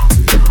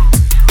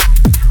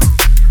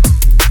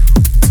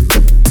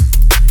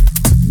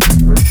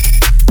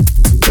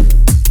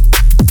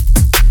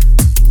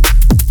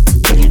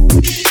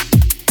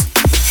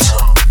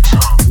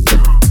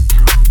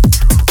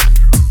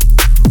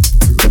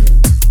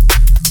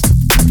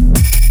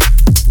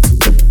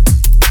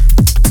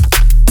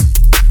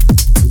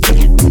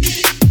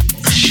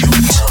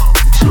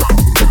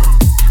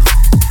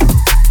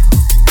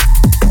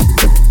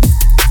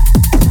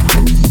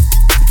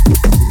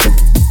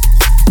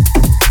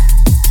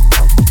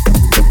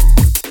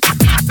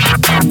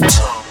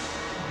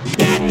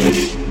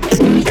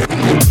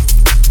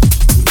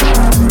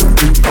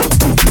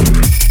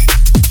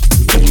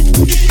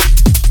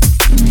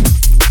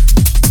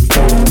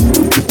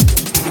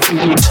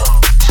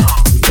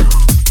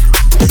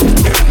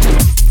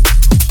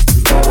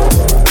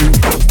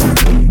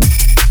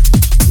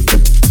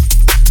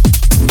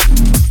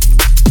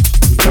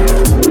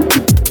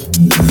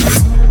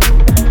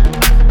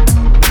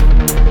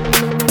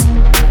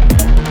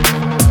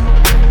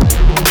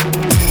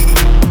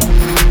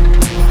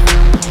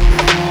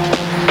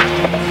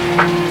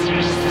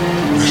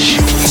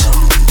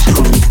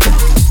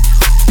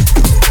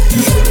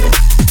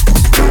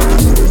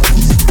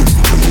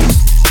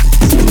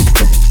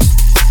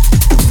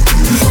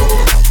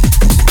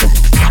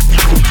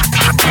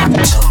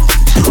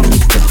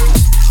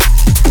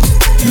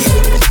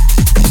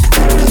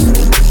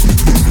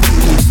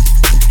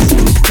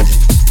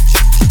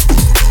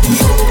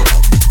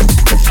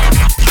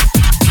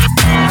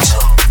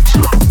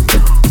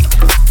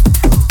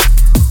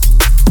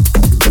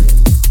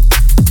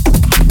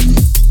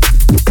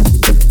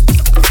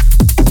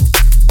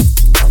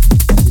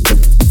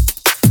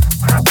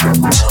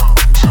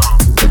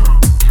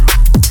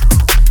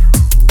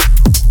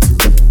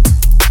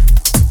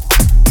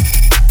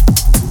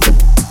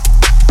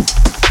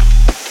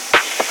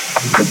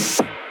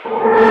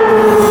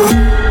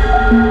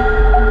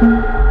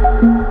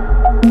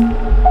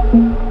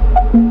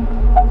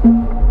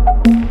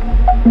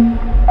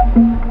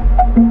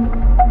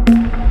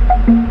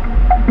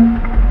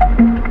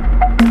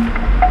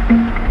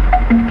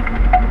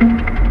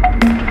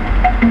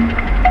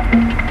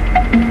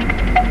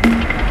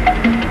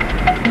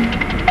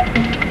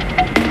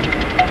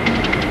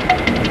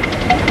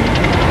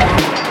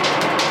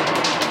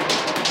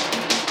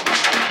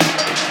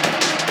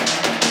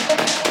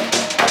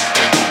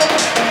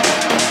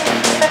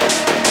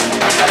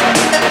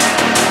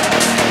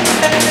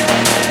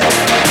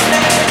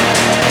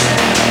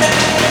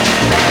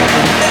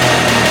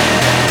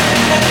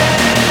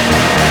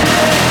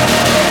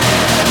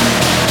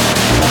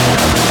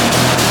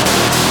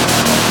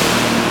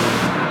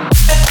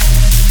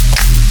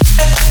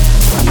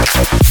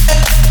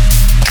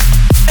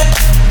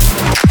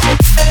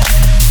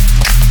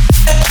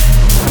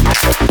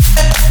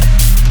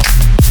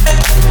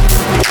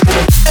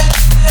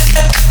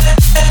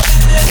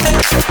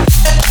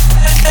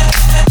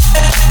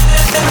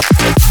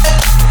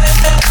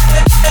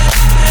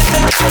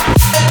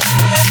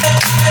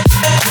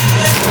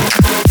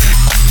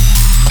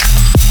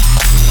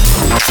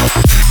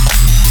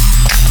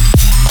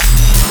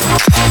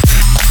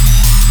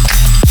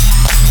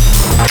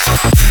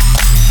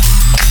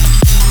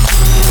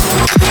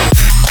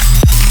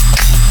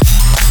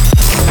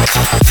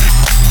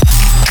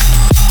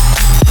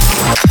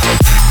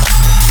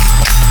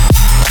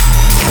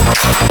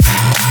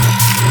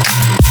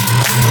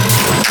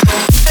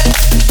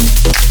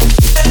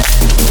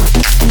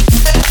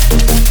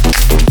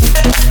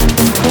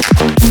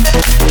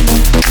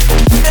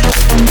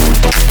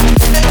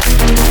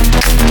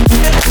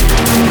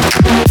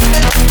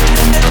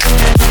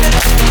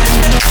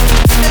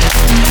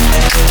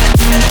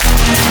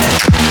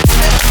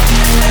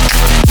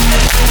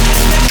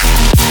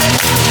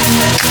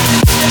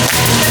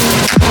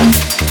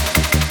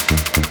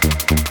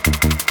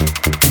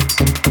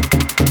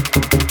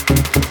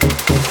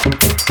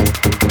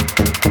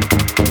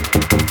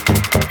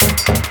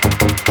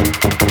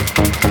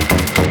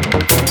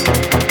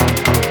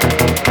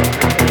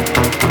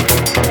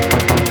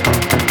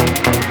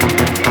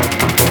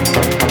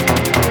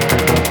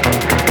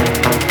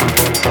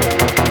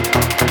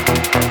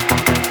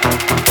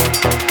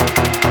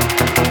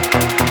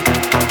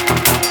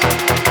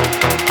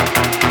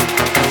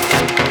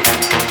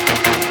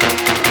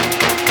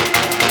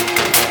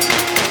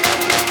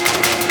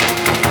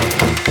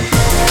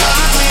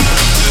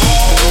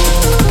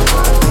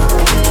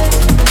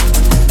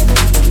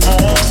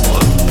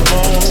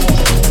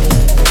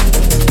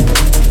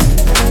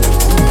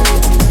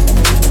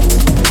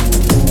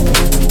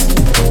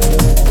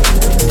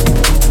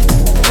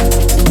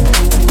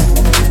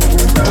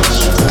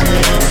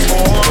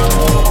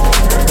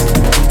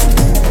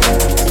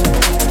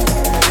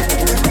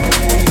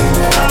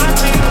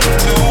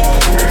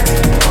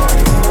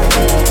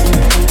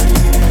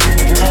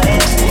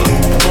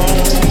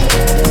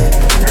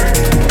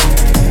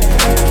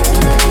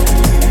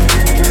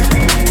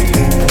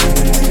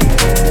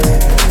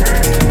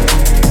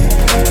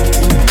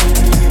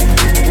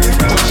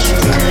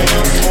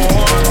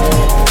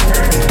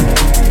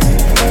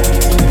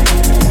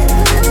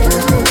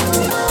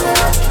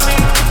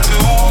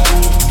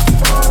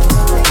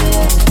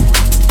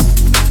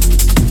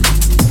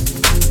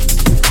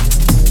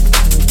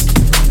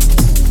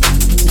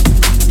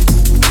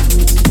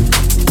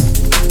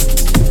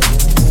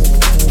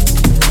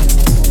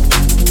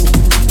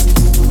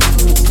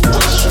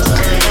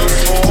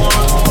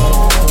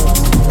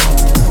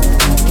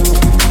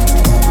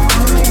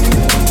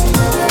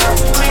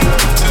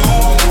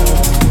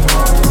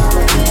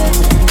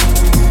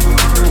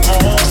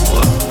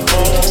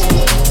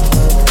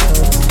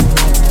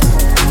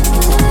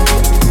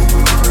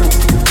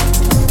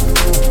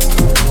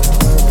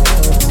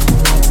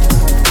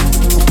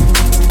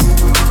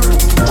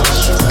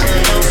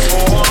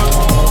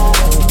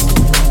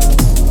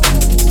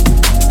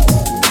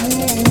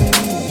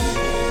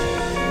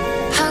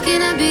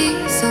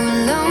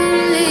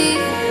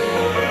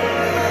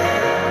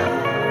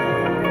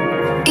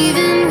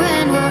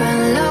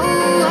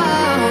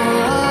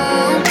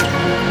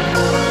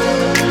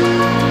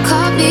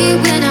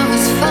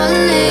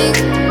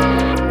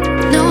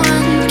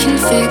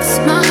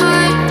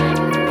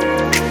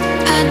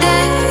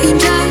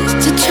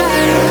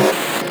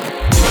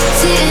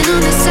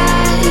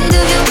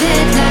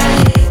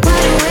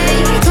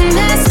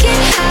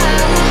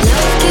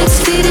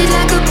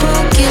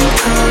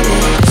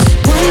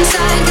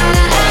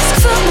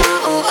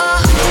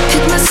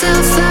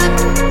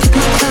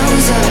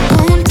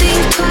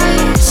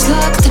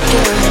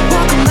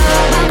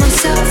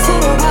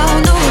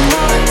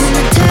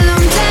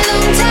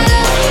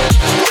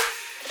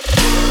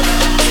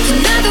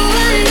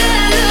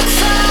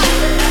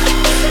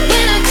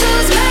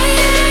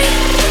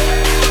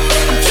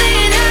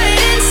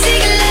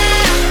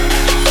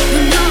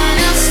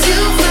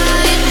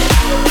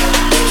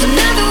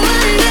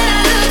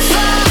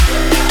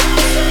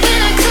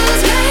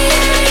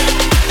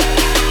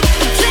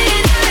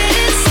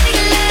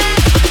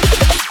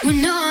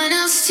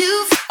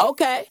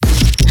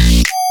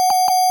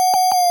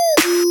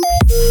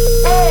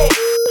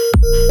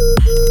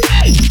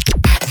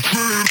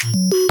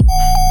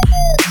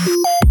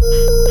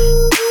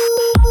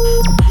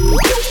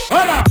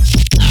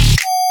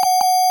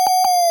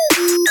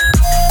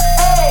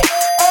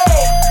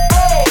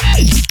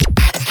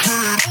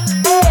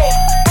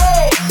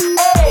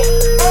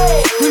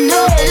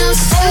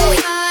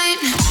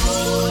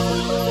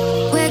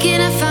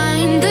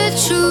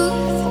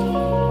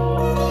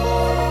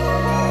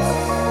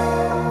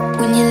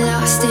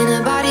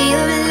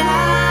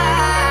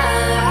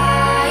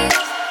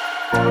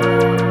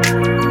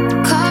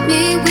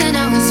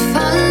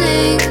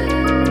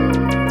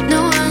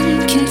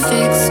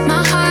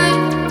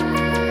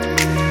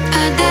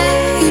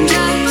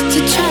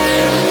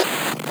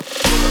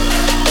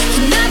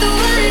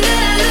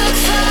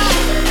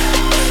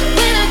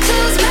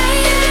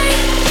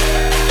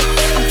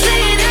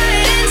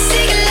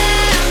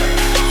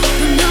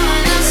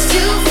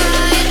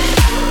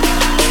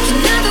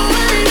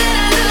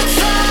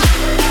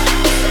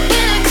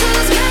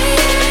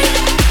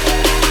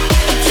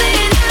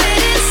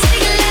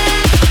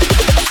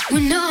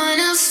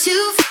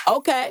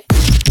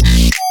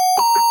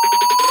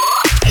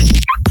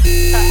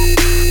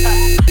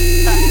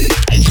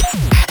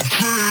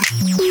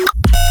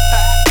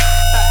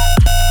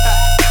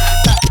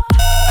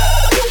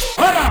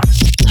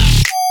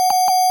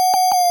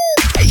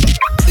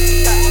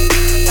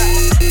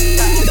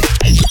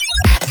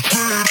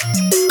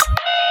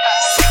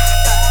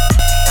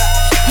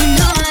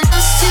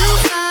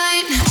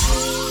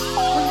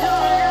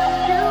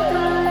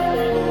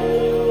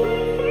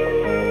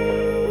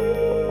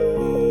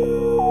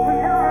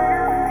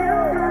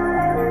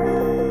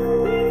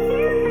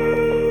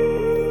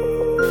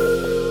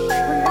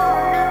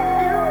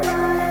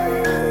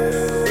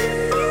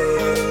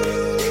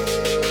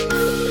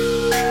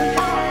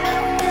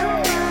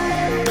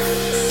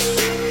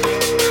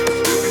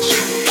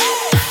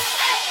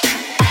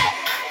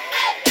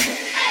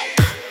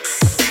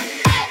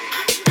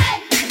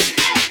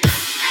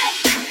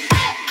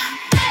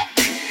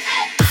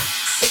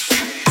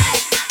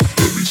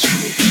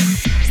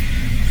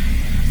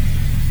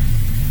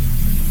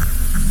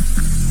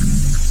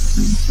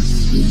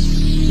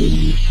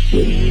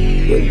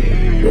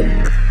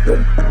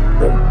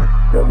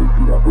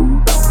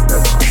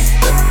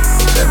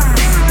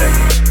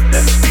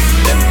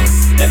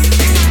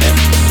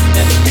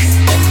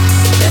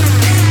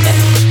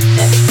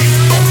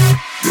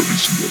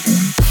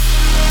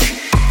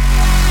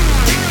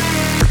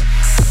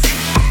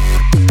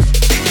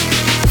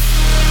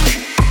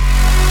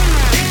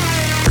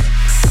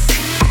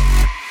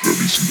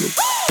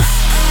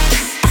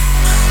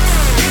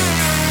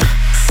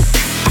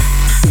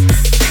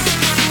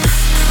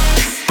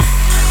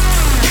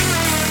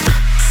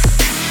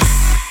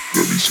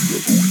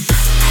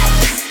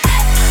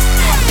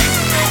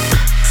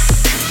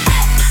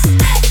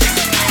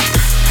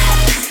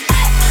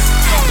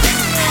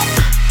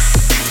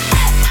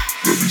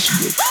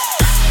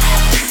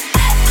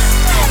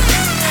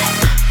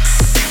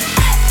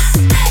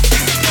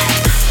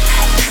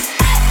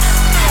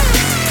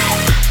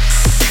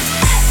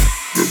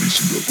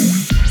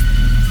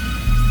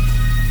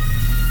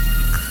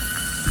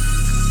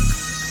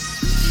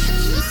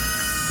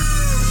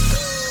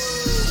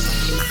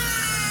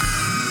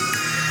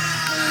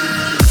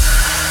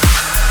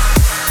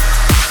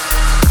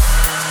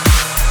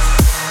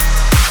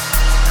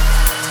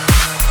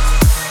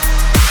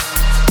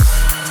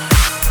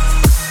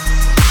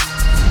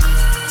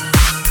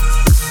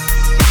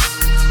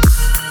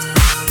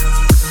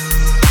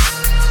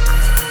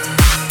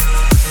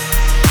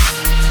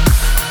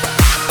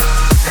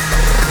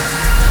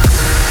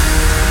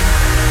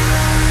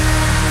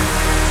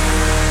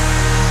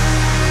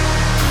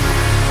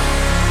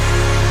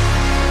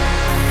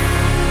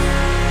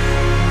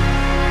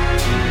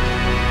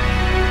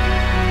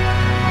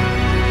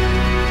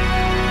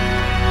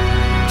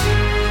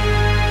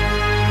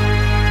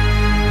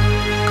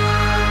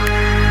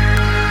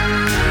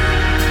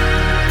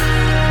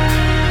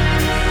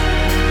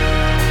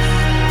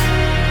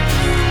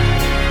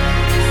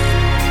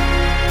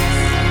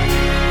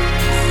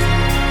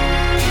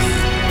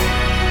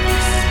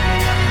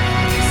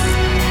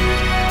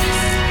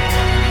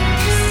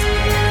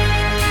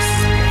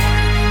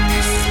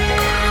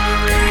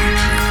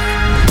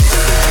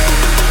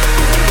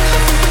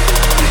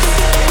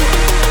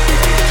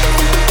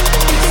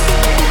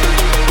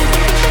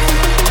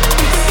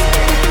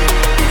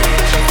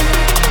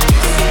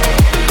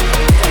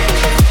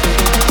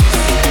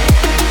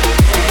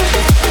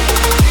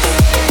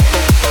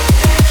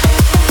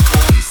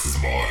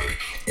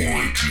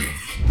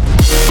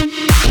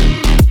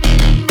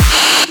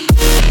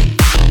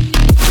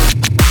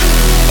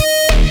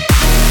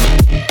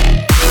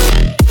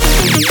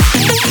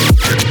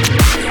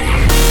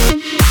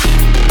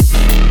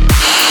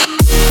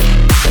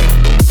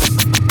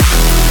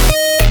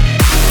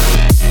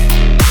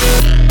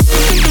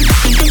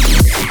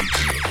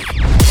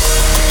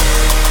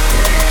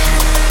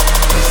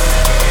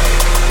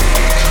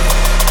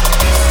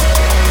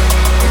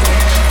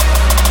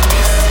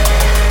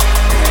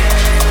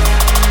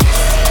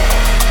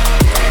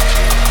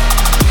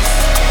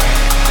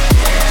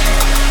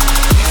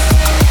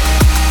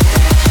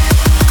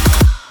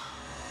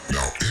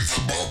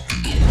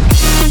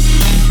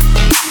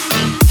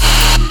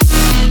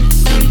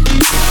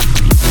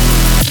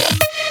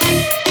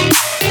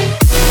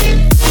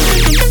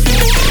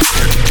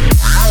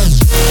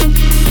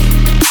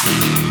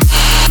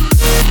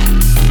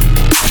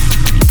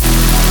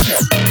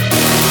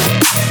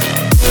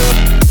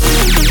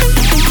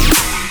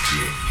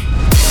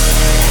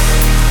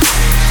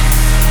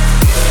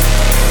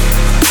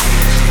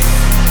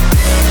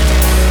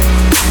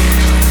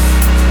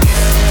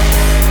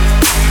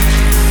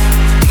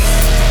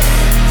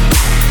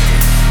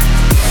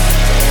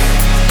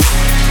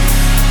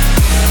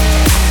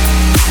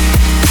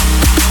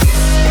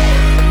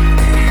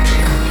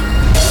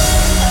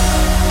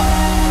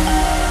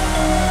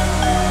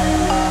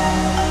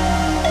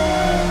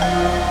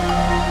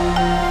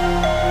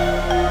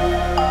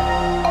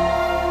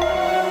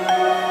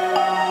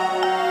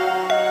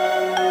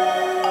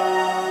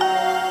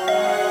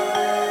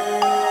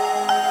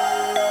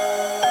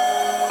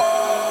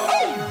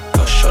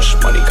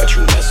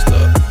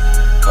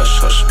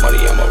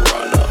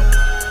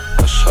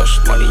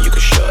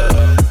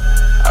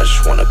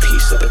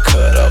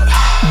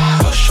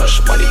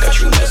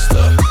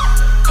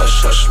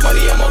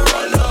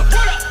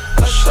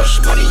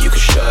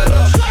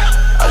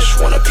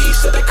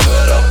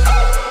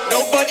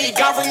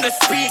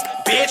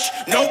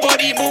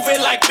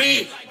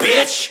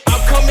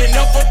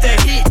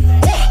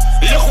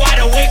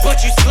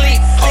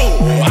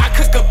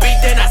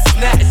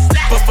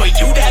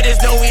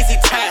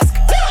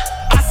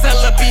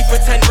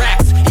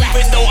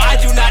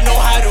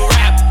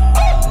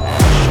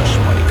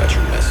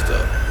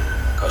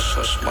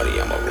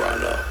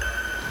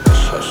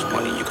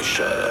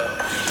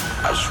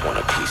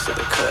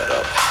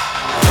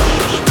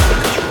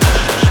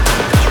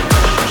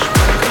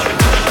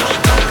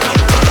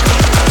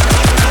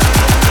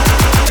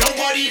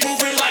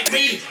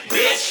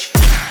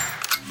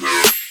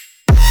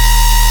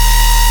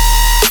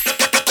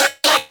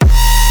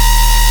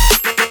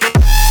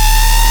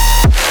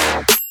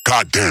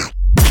 Goddamn.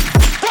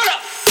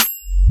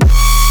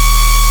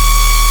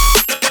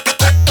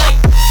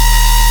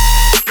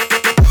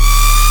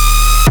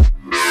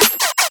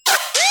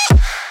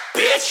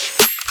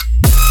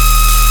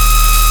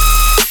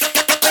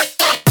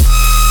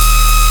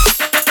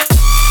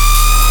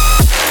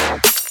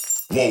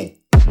 Whoa.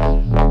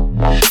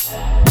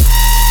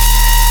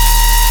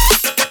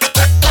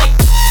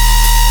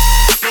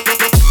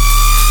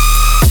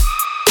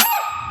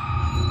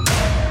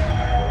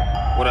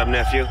 What up,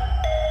 nephew?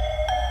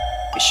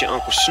 It's your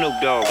Uncle Snoop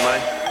Dogg,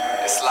 man.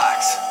 It's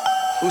Locks.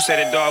 Who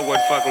said the dog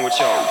wasn't fucking with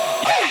y'all?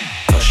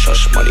 Hush,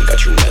 hush, money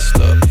got you messed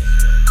up.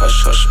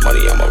 Hush, hush,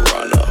 money, I'ma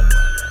run up.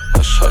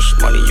 Hush, hush,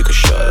 money, you can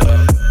shut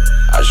up.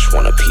 I just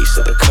want a piece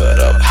of the cut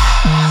up.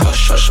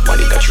 Hush, hush,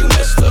 money got you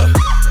messed up.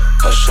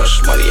 Hush, hush,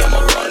 money, I'ma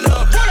run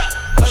up.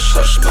 Hush,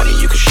 hush, money,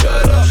 you can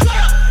shut up.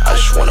 I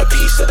just want a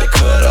piece of the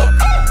cut up.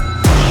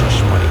 Hush,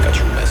 hush, money got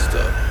you messed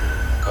up.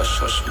 Hush,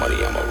 hush,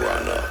 money, I'ma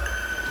run up.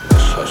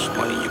 Hush, hush,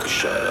 money, you can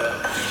shut up.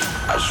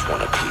 I just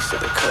want a piece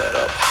of the cut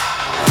up.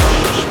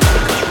 Hush, hush,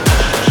 money got you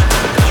messed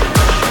up.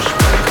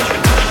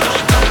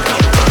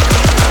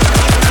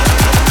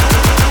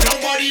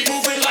 Nobody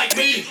moving like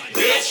me,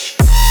 bitch.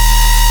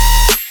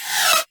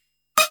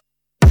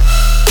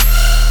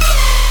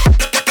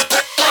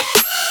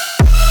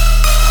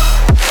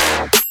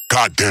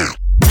 Goddamn.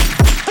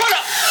 What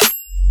up?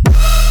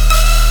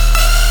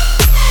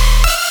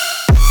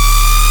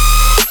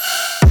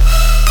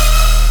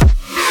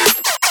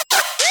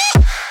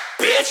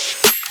 Bitch.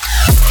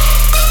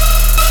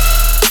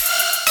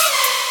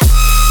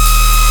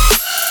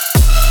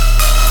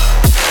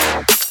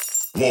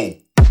 Whoa.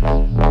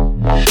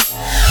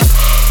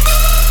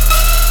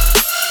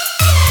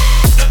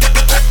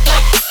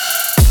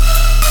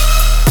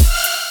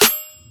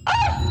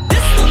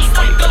 This looks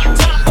like a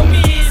job for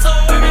me, so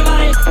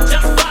everybody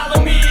just follow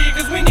me,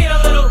 cause we need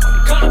a little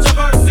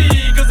controversy,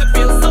 cause it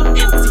feels so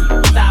empty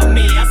without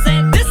me. I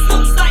said this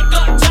looks like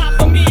a job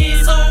for me,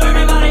 so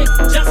everybody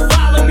just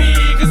follow me,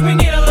 cause we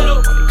need a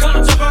little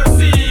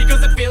controversy,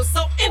 cause it feels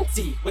so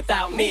empty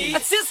without me.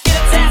 Let's just get a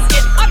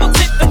tasket, I go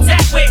tip for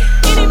tat with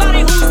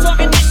anybody who's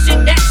talking this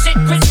shit, that shit.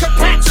 Chris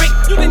Kirkpatrick,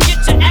 you can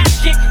get your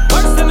ass kicked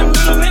worse than them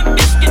little Limp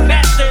Bizkit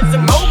bastards.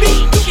 And Moby,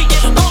 you can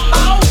get stomped by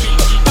Obi.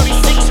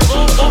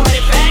 36-year-old boy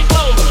headed back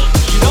over.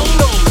 You don't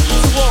know me,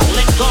 you won't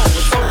let go.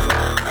 It's over.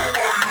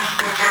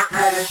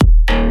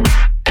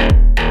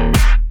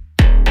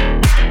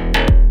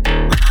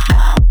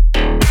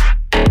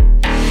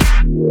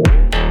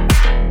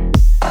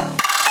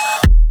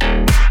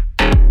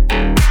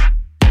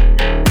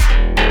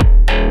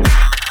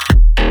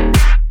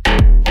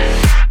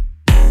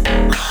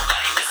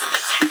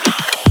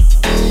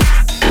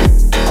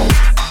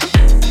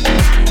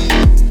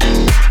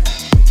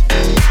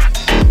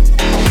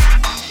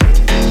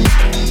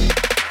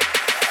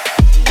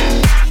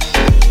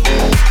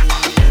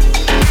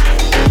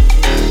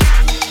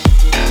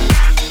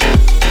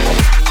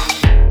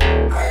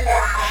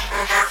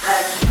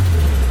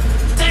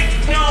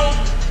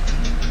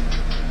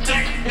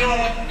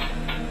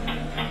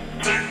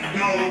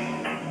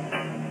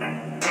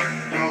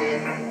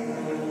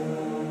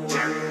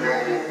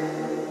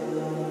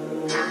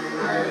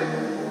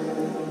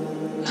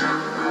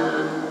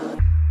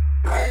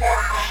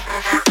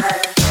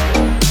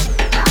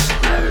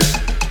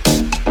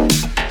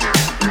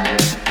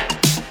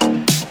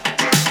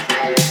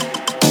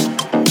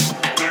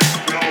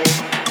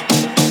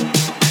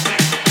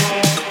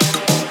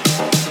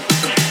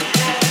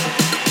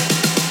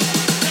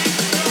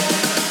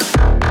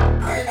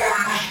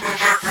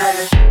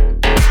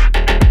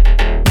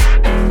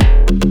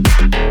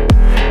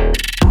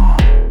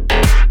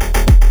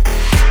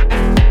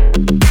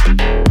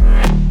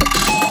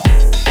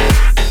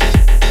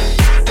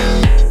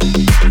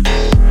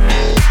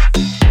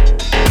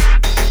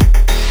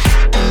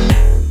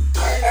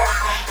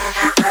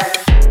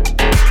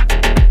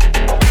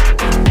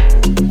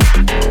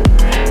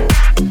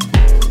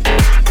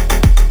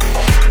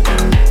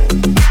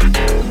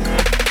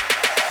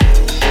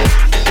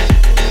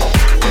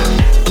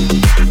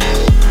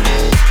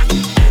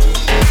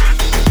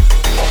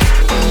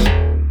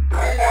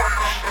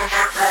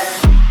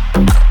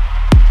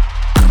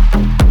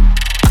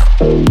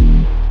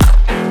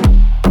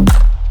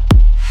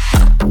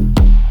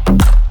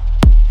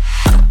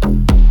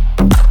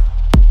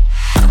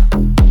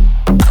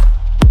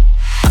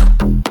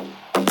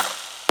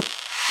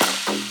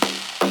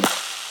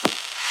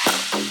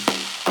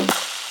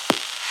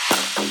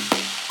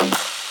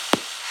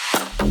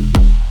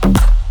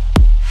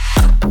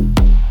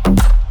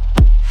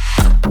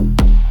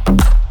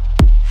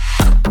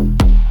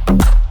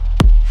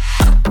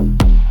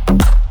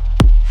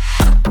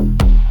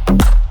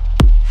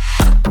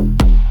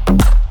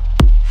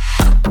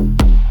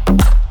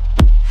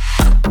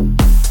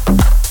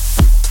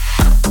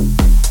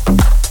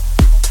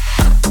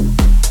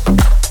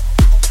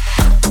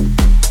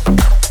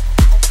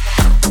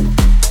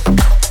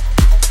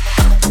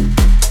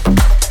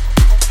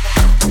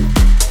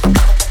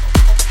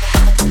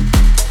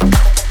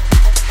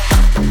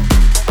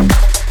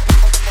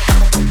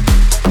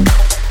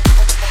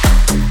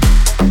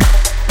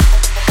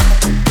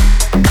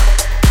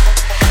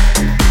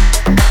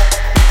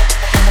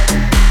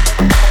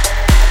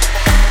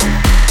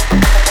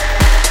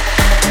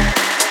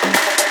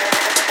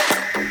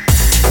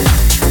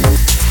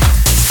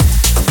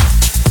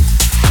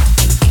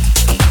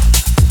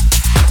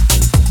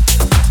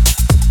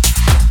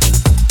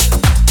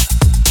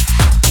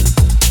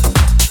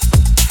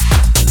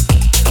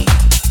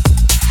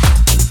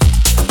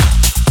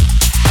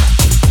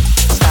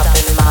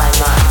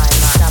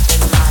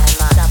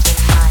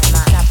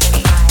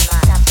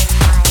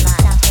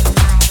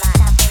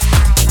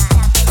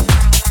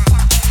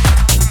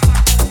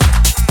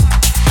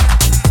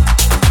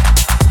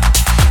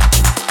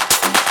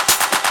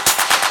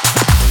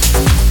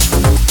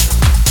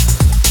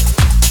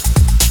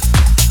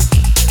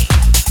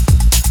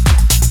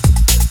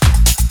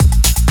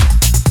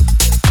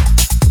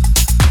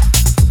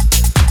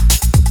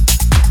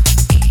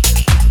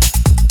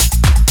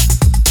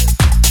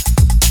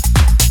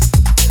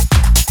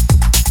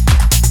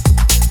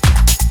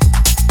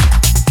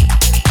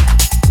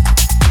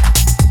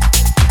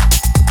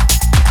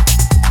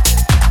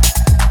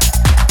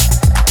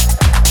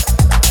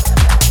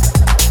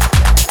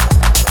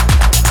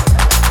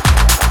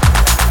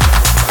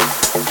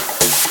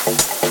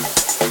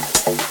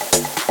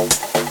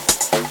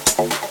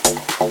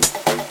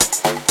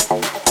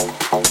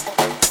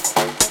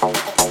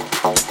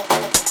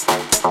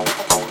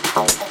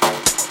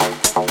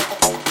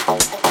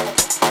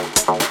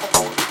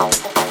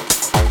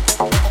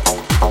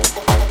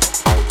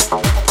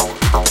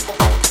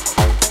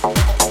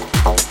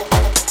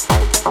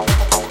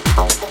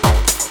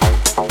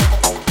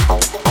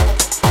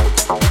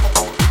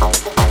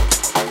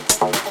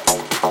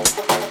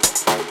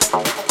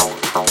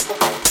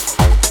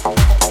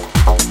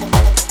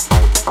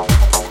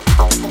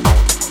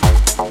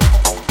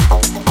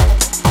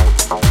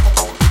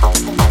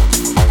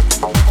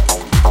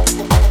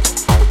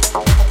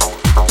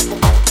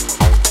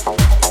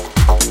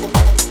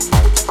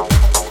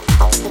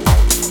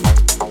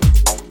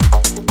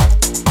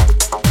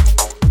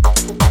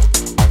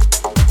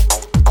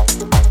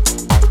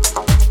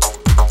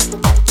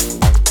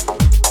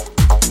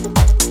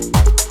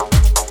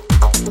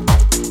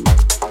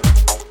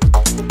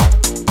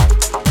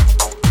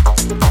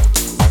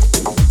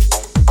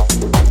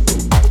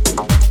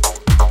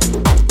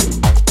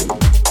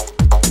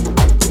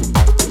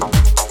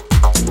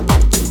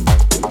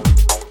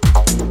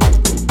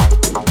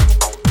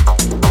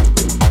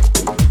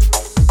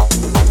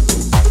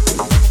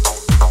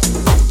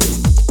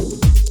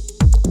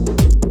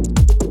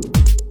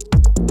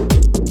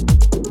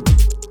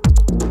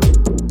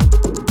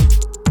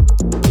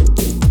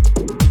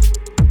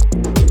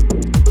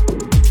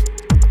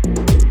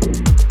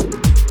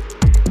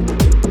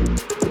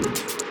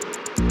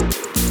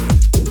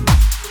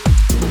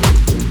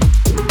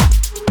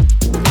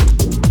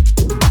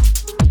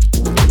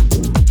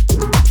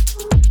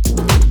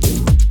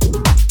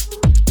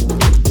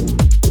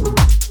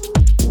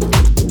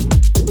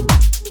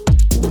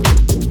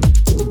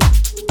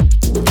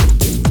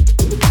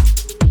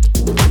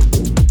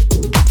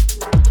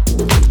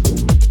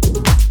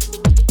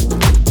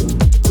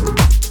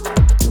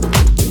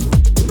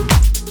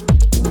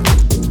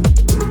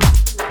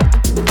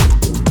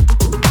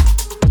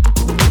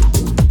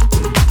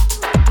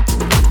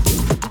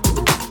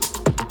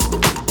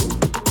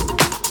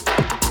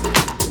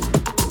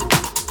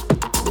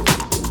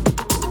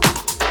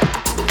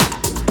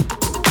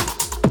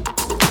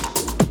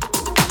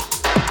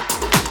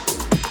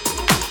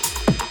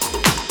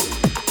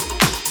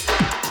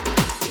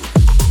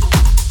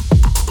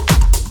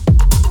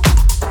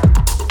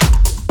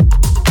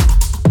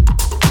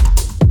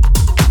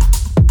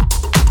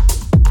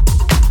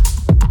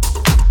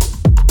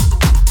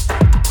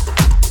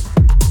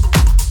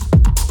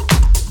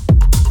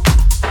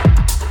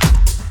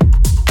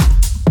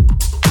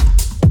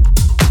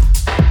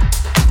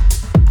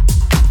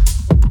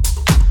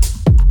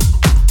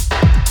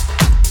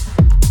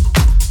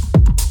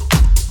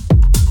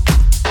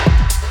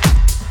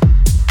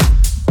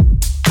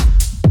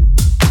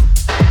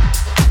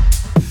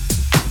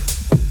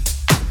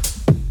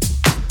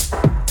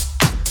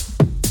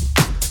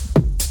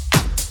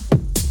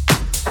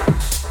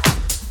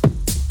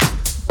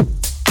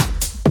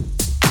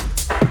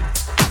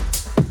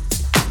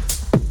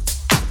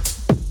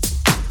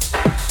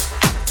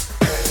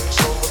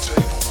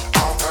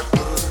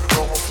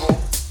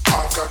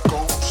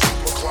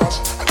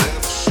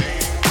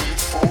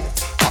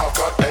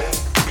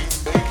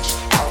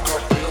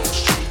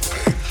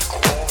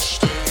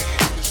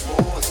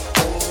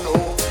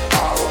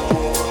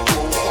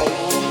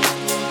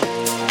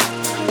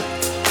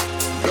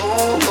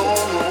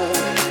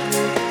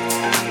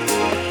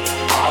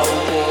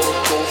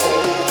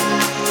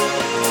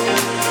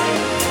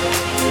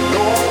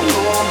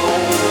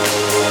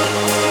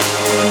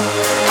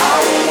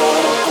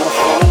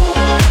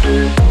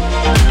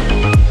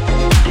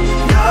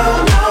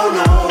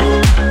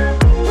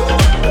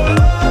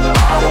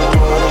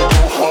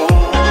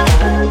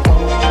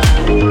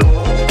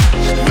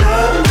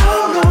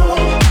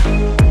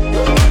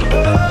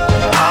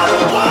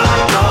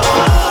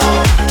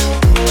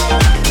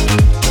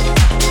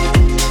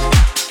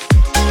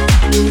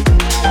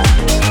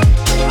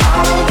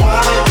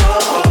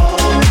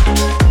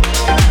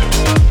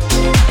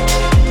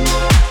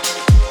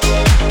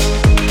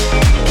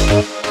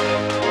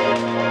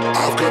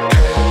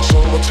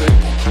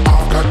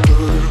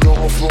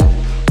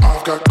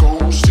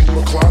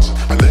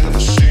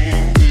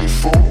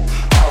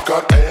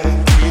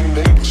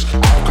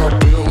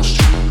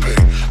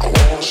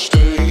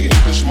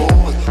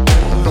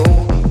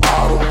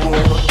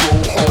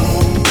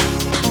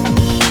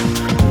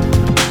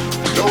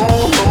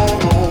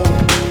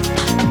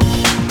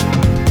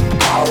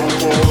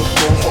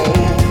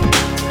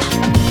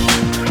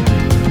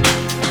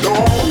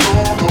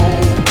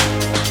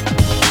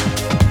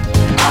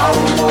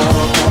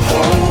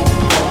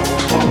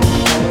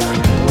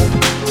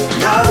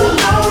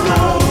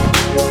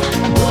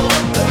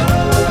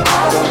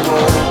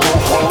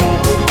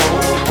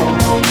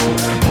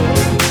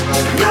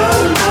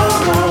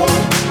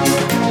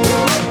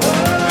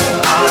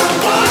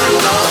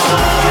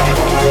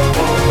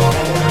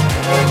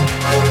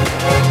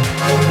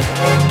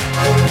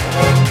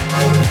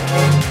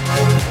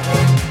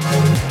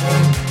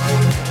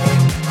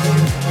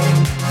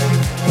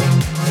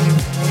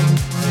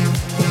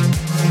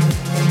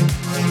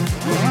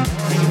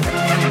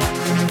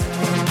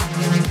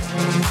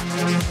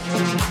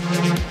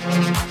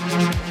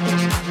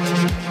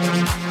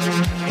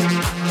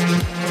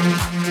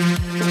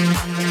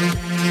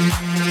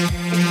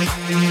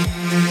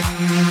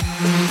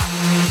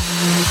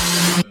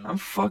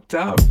 fucked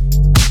up.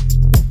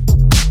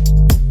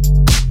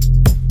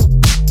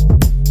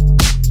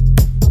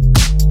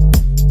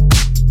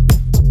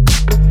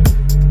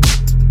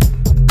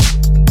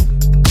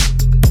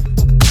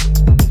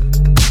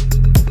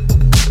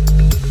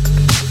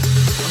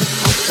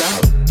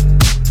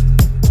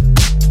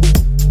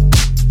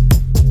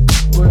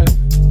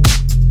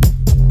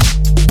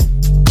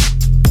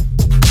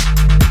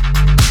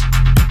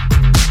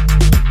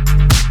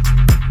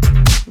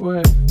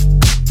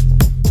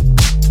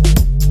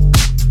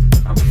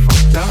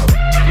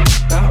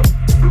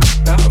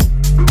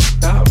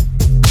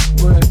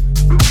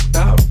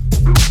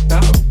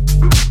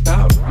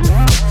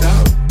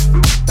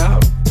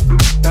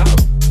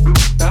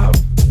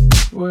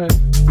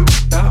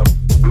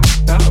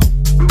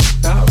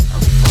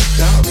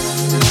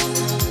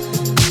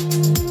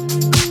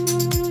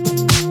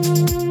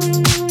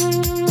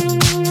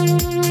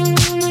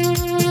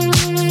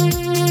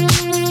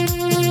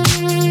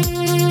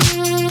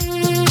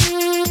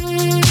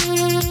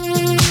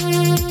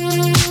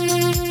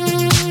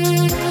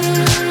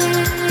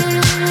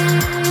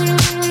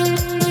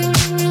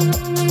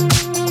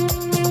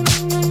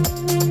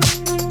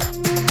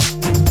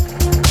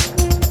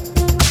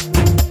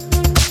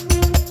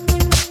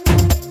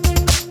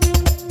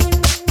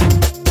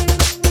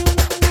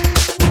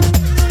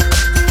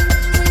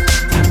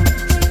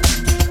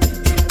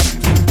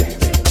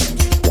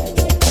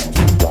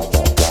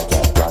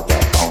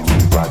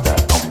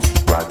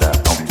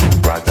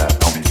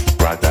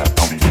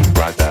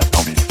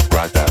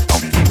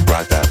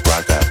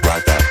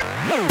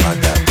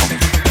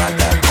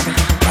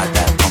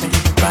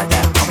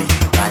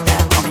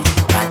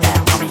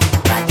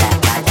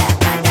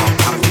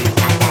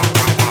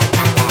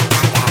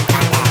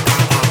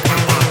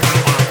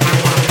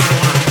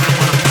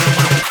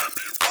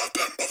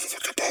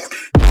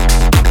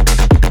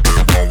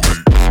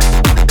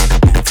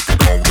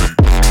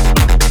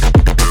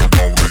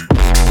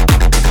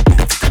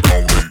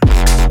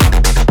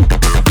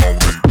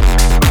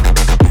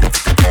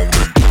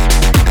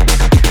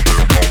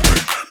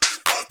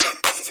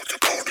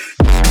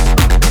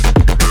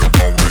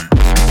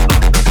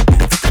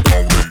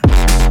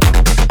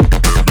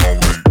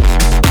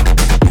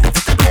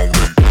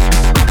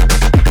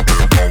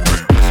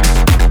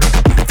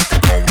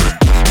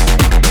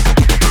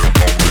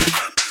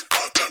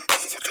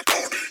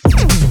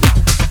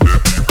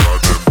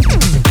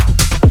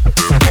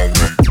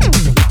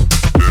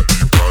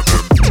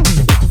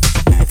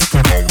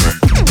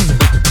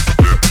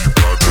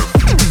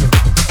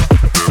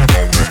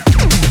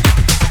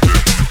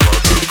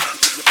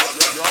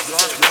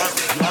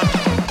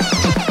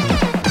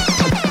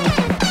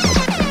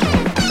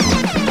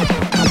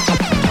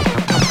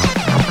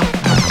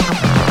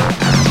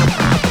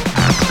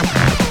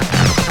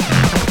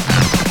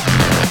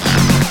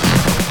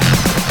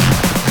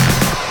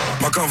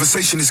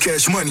 Conversation is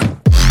cash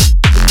money.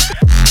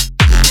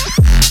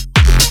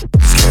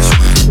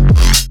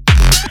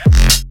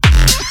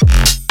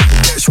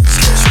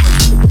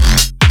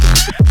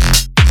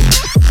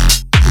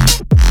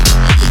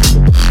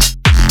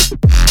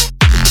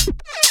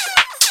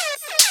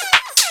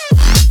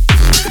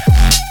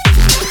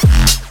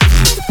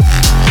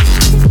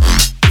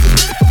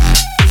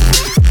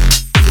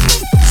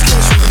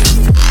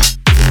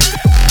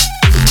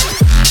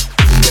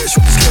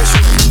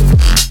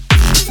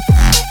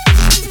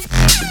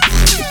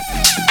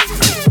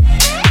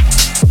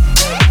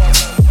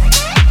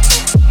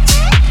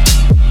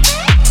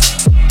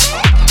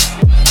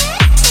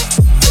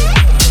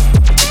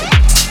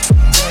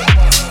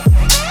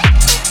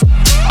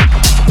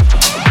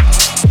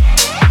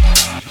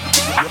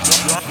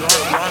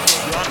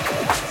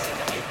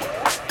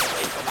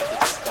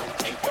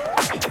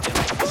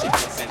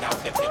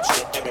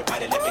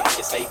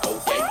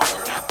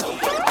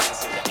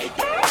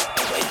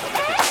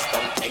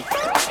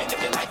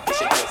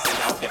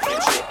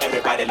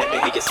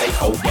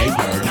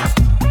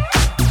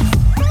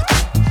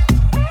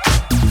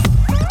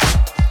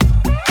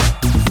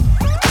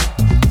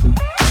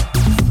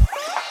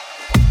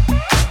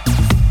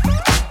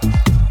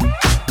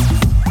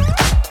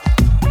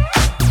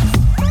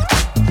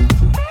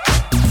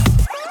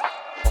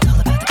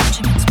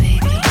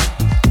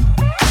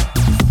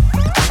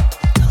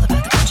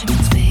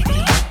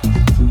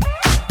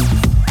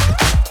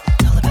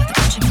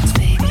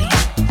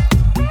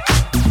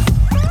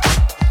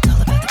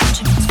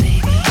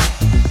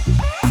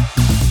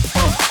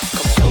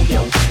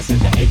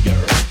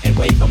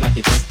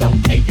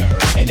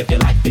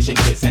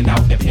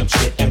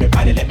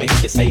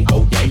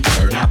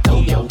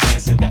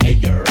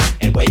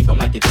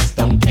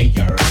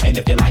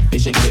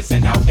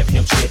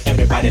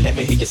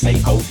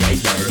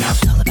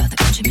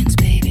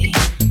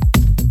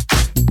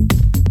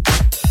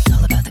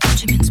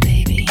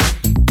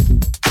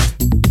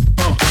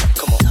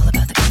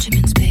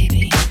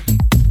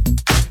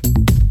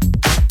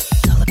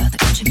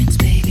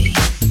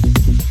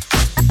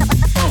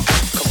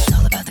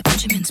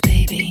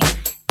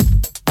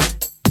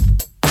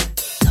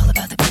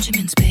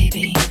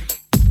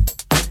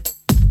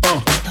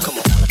 Come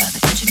on.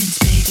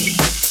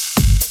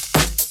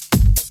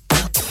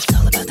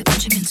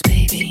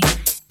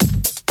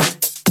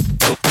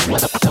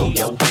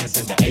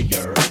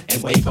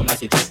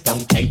 just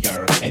don't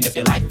care. And if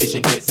you like fish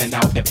and grits and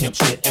all that pimp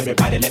shit,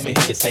 everybody let me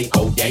hear you say,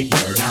 oh yeah.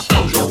 Now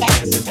throw your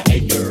hands in the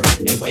air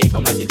and wave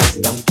them like you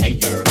just don't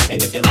care.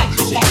 And if you like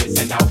fish and grits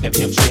and all that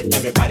pimp shit,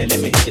 everybody let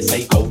me hear you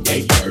say, oh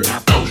yeah. Now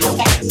throw your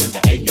hands in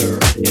the air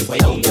and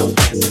wave your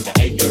hands in the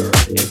air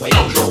and wave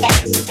your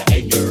hands in the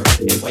air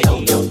and wave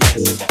your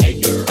hands in the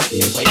air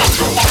and wave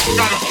your hands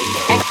in the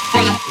air.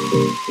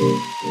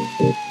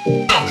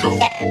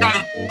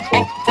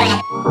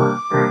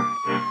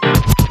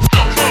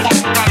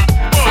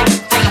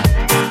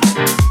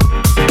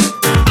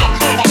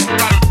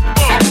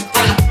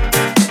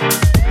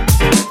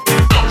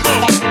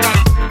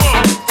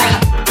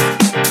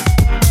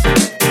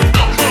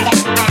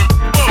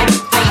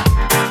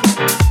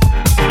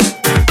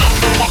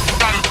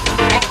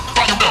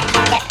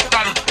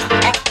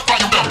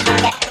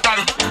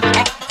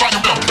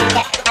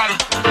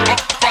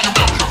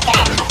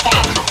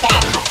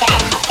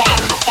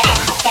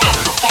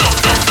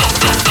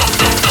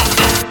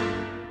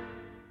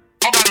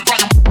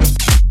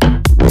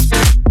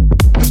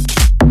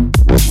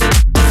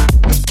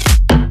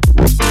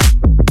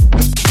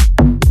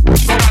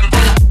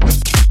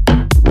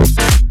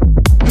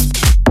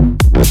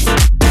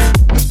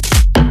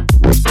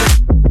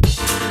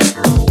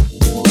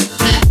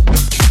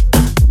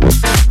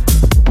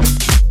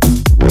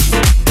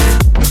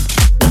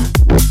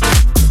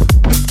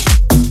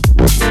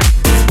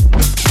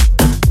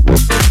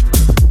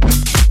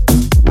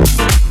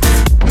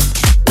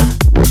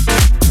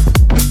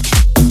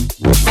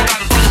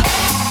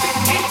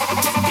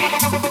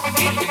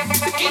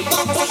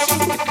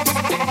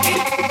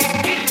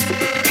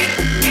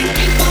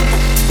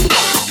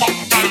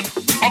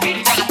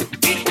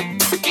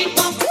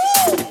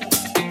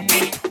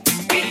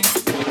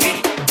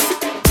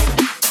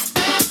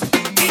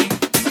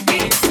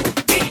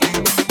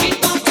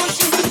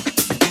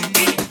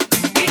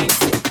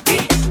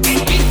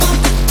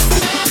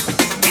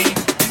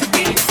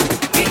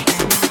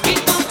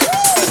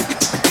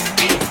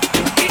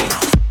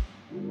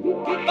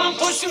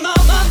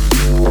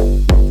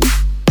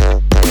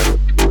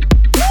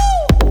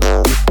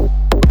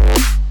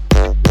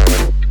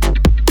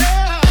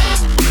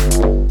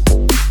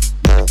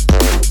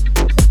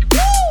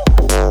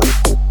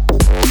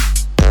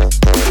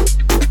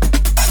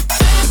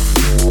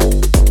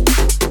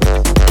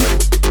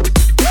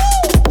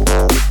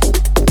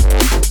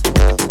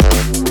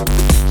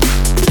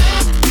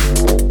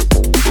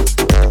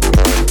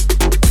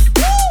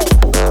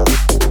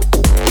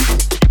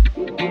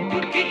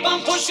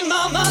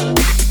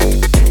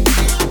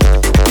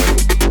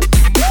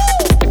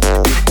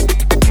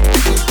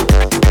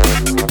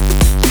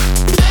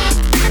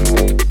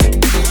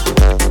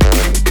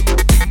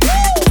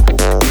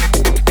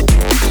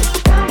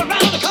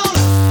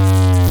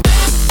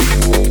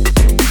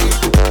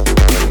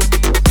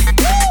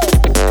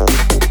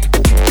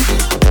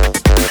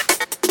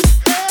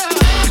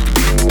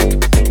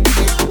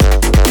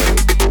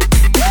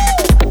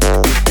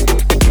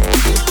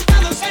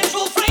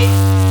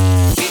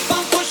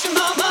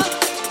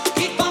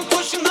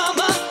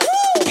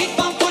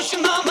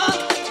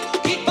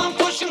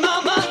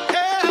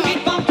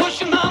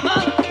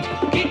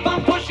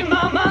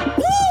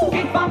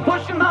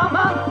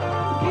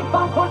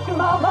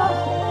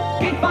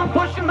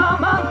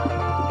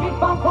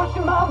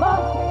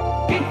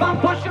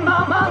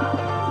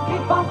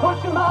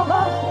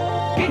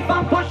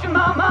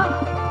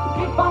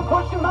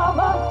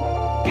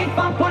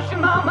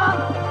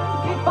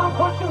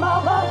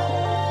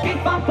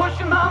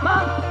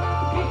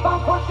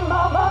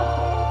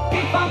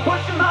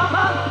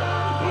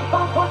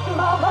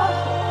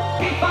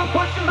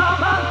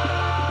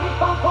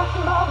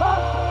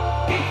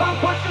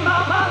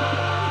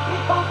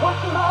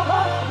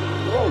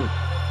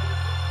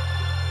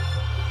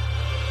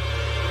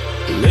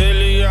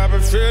 Lately I've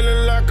been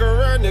feeling like a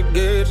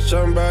renegade.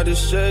 Somebody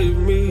save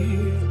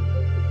me.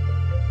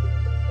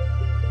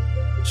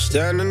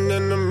 Standing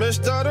in the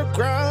midst of the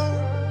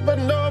crowd, but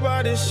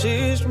nobody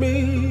sees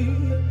me.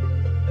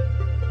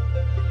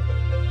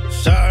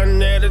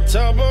 Shouting at the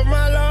top of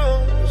my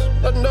lungs,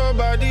 but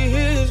nobody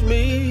hears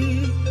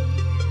me.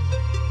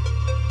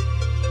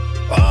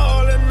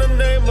 All in the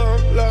name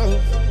of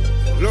love.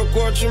 Look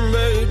what you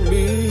made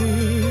me.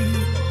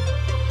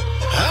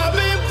 I've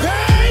been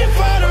praying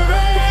for the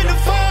rain to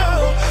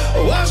fall.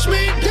 Wash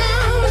me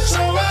down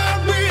so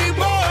I'll be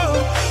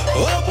born.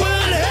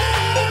 Open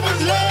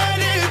heavens, let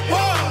it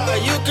pour.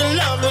 You can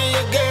love me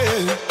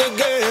again,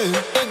 again,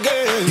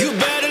 again. You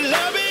better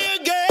love me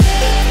again.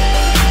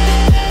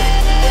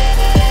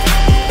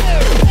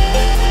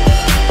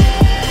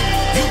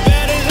 You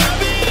better love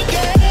me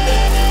again.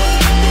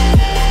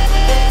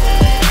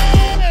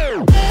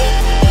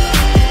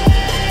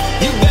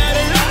 You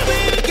better love me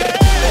again.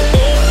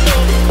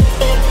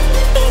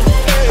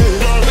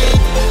 Love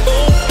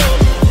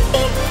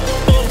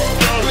me.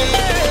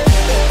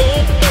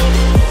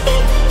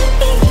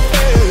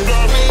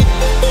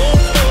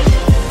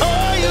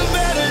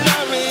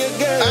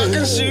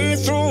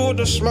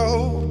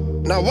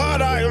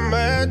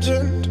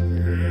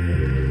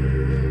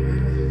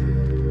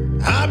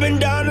 been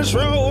down this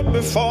road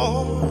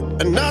before,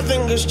 and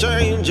nothing is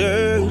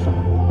changing.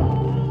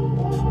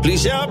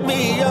 Please help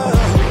me up,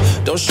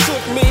 don't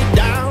shoot me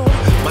down.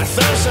 My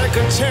third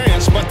second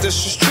chance, but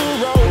this is true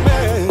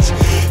romance.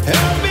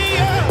 Help me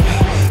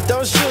up,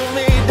 don't shoot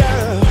me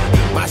down.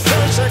 My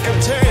third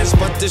second chance,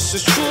 but this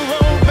is true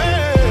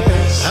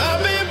romance. I've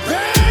been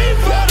praying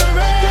for the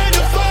rain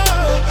to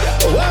fall.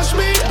 Wash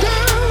me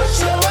down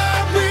so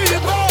I'll be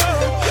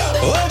born.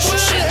 Open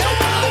it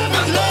up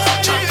and let it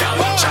pour.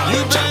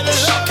 You better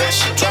love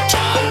it,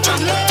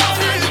 open love it,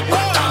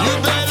 pour. You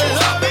better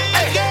love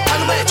it,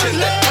 open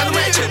love it,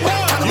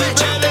 pour. You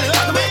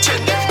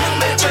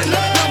better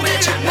love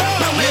it, open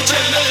love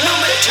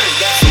it, pour.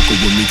 Fuck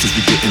with me cause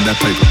we getting that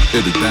paper.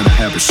 It'll then I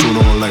have it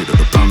sooner or later.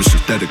 The promise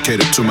is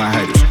dedicated to my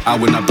haters. I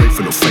will not break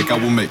for no fake, I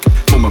will make it.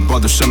 For my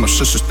brothers and my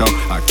sisters though,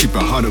 I keep it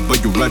 100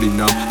 but you already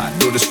know. I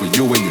do this for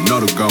you and you know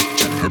the go.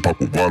 Hip hop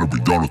with water, we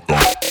done it though.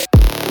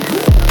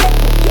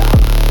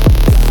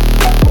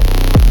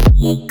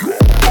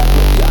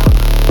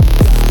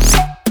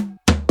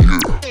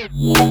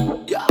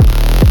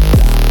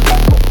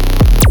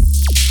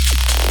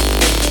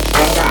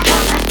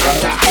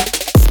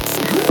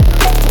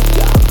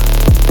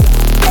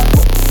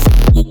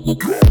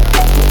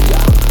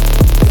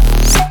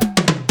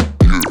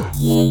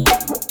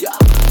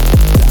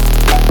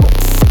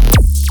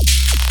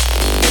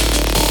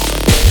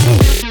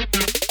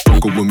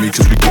 With me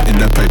cause we getting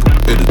that paper.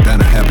 It'll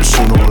then happen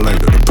sooner or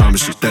later. The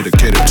promise is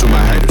dedicated to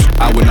my haters.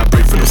 I will not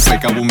break for the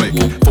fake, I will make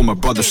it. For my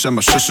brothers and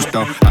my sisters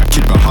though, I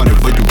keep it 100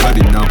 but you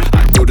already know.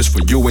 I do this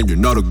for you and you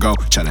know the go.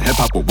 Tryna hip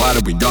hop with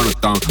water, we done a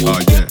thong. Oh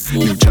yeah,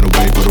 new channel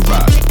wave for the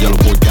rise. Yellow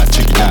boy got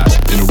chicky eyes,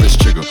 in a wrist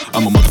trigger.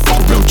 I'm a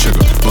motherfucker real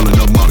trigger. Rolling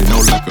up money, no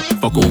liquor.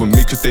 Fuck with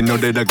me cause they know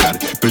that I got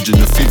it. Bridging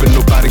the fever,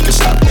 nobody can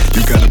stop it.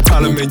 You got a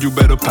problem and you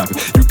better pop it.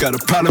 You got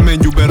a problem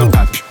and you better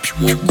pop it.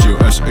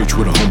 G-O-S-H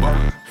with a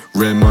homeball.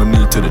 Red money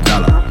to the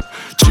dollar.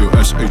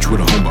 G-O-S-H with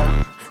a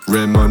homeball.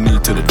 Red money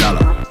to the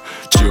dollar.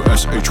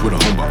 G-O-S-H with a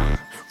homeball.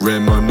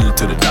 Red money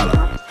to the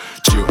dollar.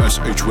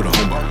 G-O-S-H with a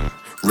homeball.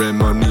 Red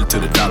money to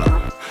the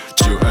dollar.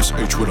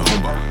 G-O-S-H with a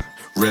homeball.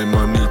 Red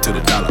money to the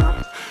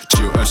dollar.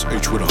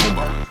 G-O-S-H with a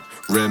homeball.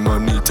 Red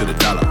money to the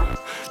dollar.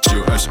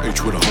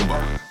 G-O-S-H with a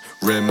homeball.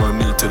 Red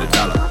money to the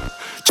dollar.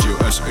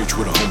 G-O-S-H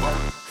with a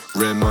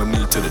homeball. Red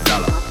money to the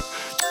dollar.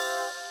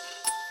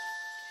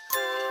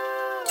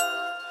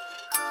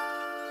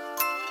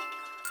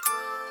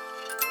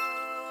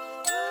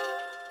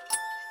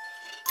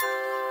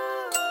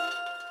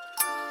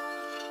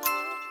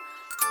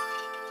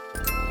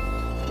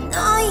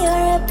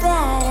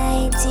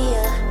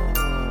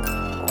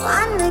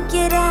 Wanna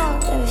get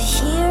out of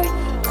here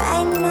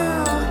right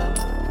now.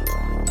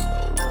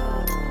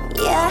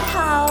 Yeah,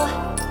 how?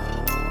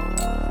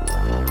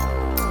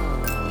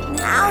 And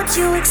how'd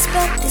you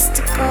expect this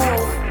to go?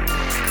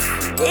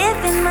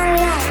 Living my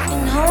life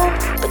in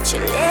hope, but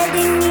you're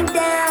letting me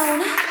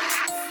down.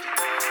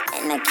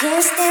 And I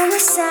can't stand the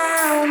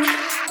sound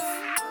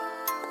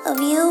of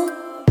you.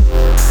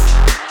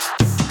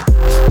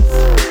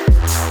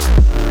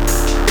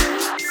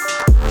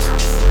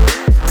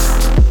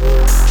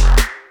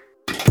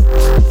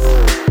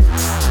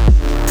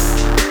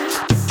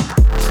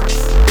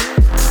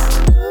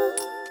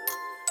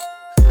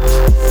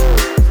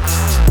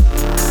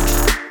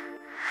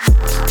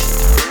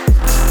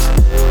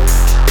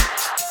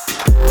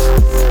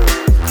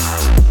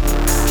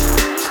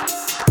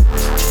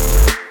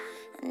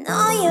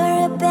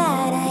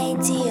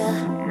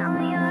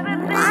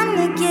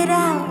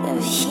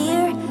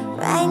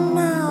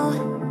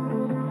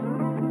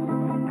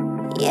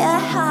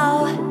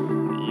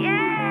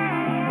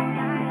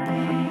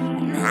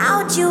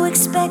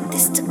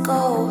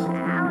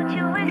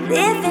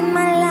 Living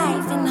my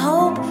life in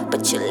hope,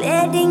 but you're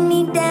letting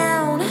me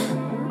down.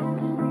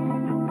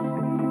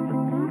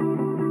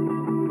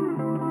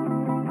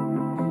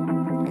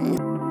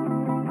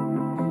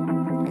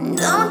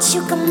 Don't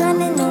you come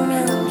running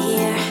around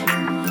here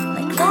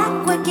like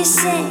clockwork, your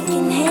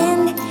second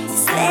hand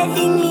is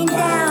letting me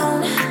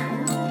down.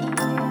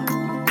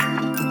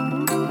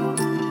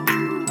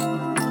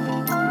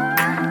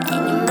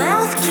 And your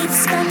mouth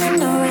keeps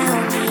coming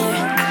around here,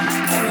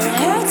 and it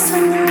hurts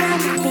when you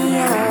knock me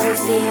out of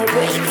here,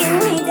 breaking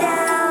me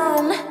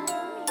down.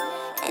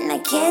 And I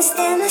can't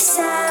stand the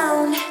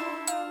sound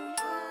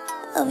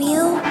of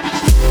you.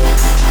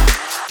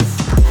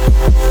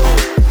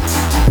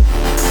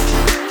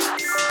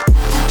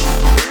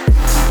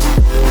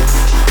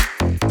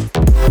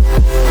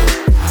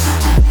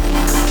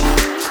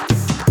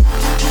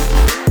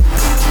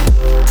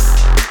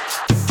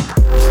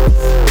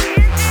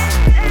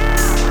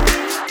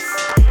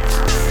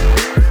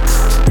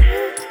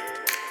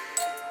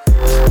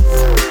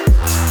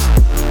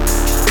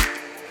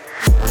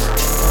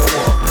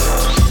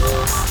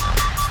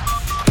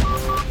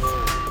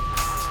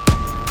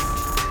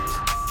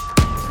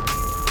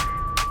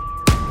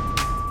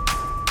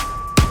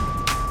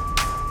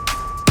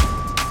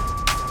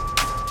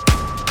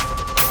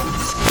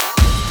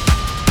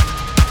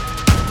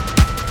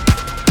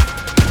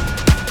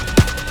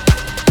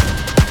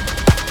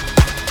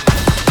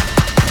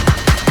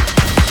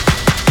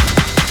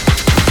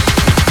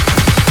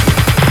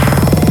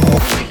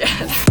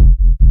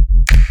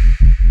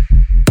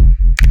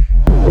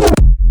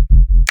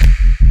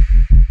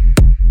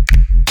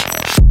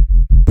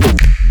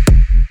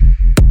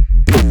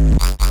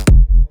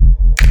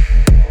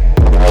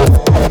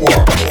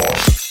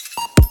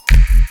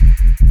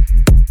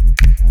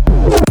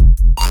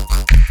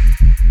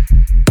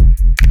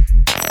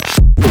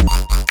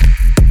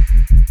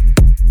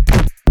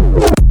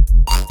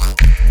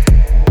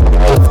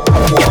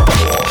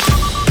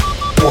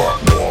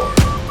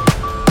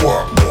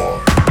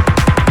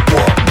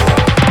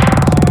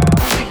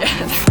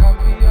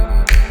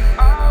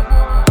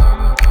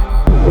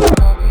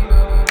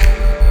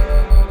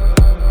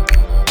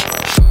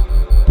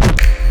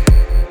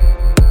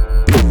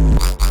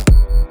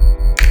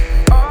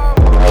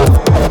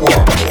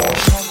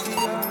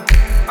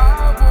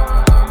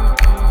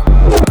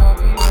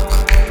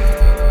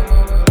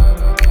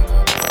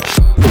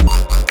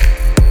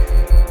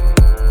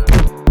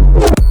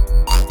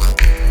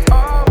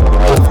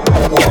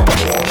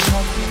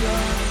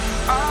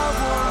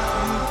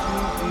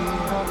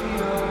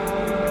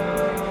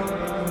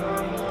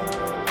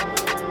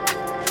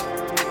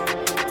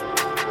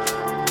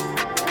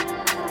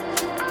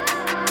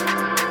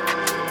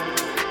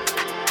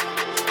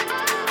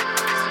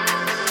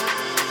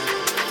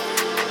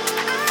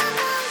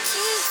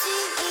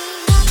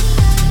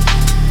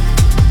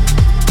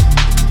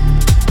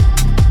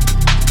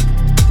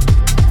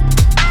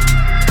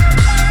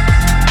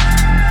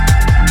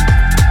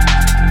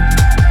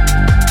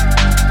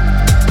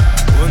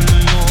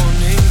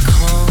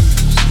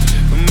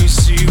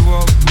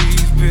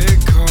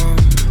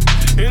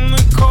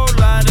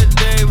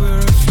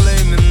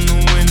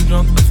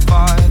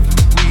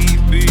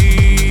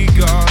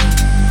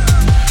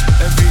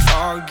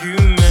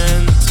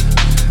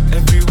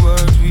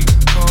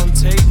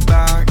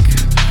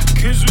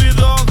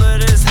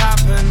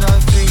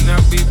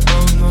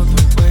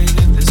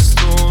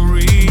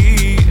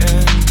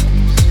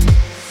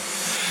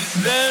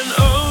 then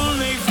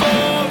only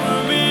for a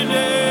minute.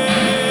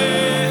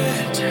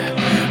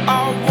 I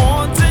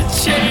want to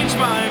change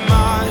my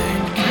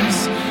mind, 'cause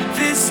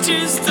this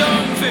just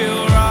don't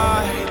feel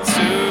right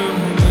to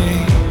me.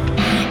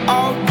 I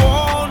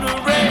wanna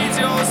raise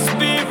your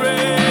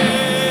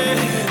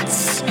spirits.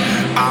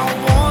 I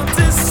want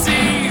to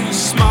see you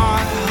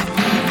smile.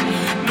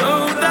 No,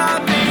 that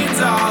means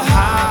I'll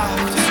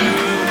have to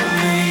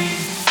leave.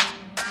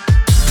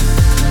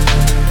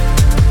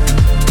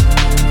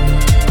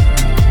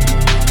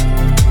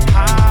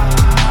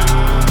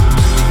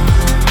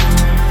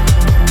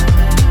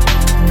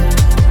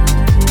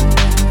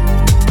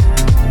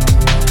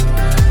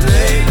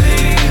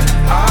 Lately,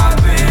 I've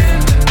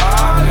been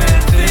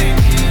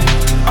thinking.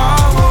 I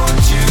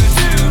want you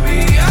to be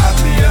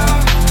happier.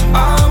 I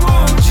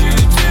want you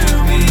to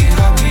be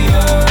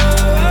happier.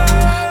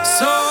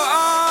 So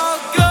I'll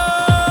go.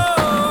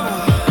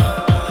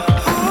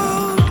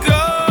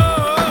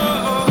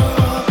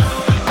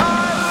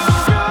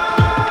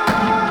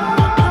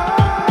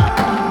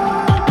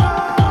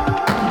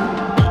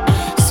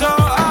 So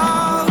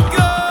I'll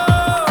go.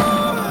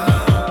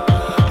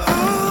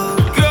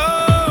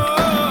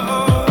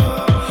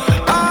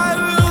 I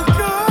will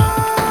go.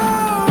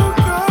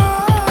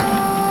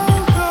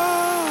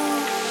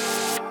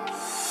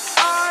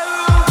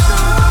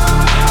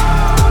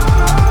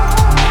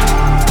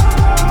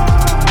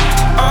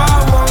 I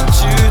want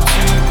you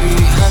to be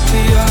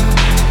happier.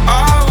 I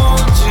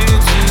want you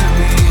to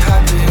be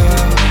happier.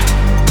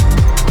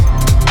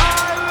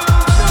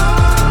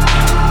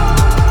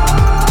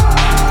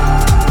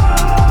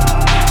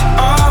 I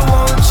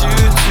want you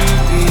to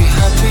be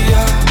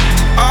happier.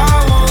 I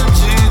want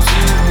you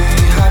to be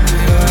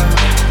happier.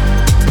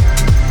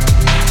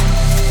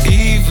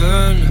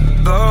 Even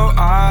though I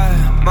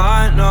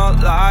might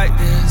not like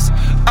this,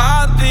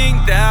 I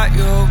think that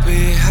you'll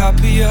be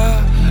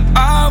happier.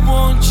 I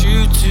want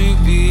you to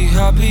be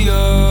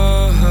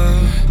happier.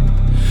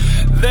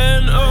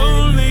 Then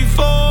only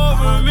for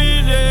a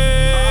minute.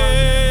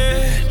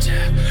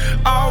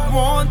 I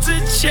want to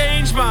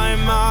change my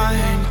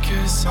mind,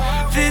 'cause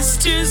this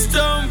just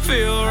don't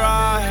feel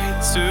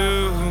right to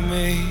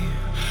me.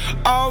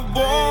 I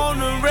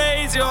wanna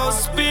raise your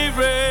spirits.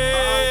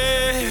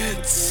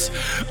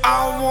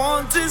 I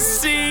want to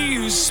see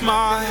you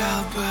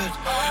smile, but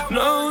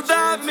no,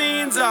 that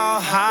means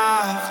I'll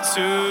have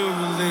to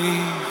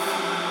leave.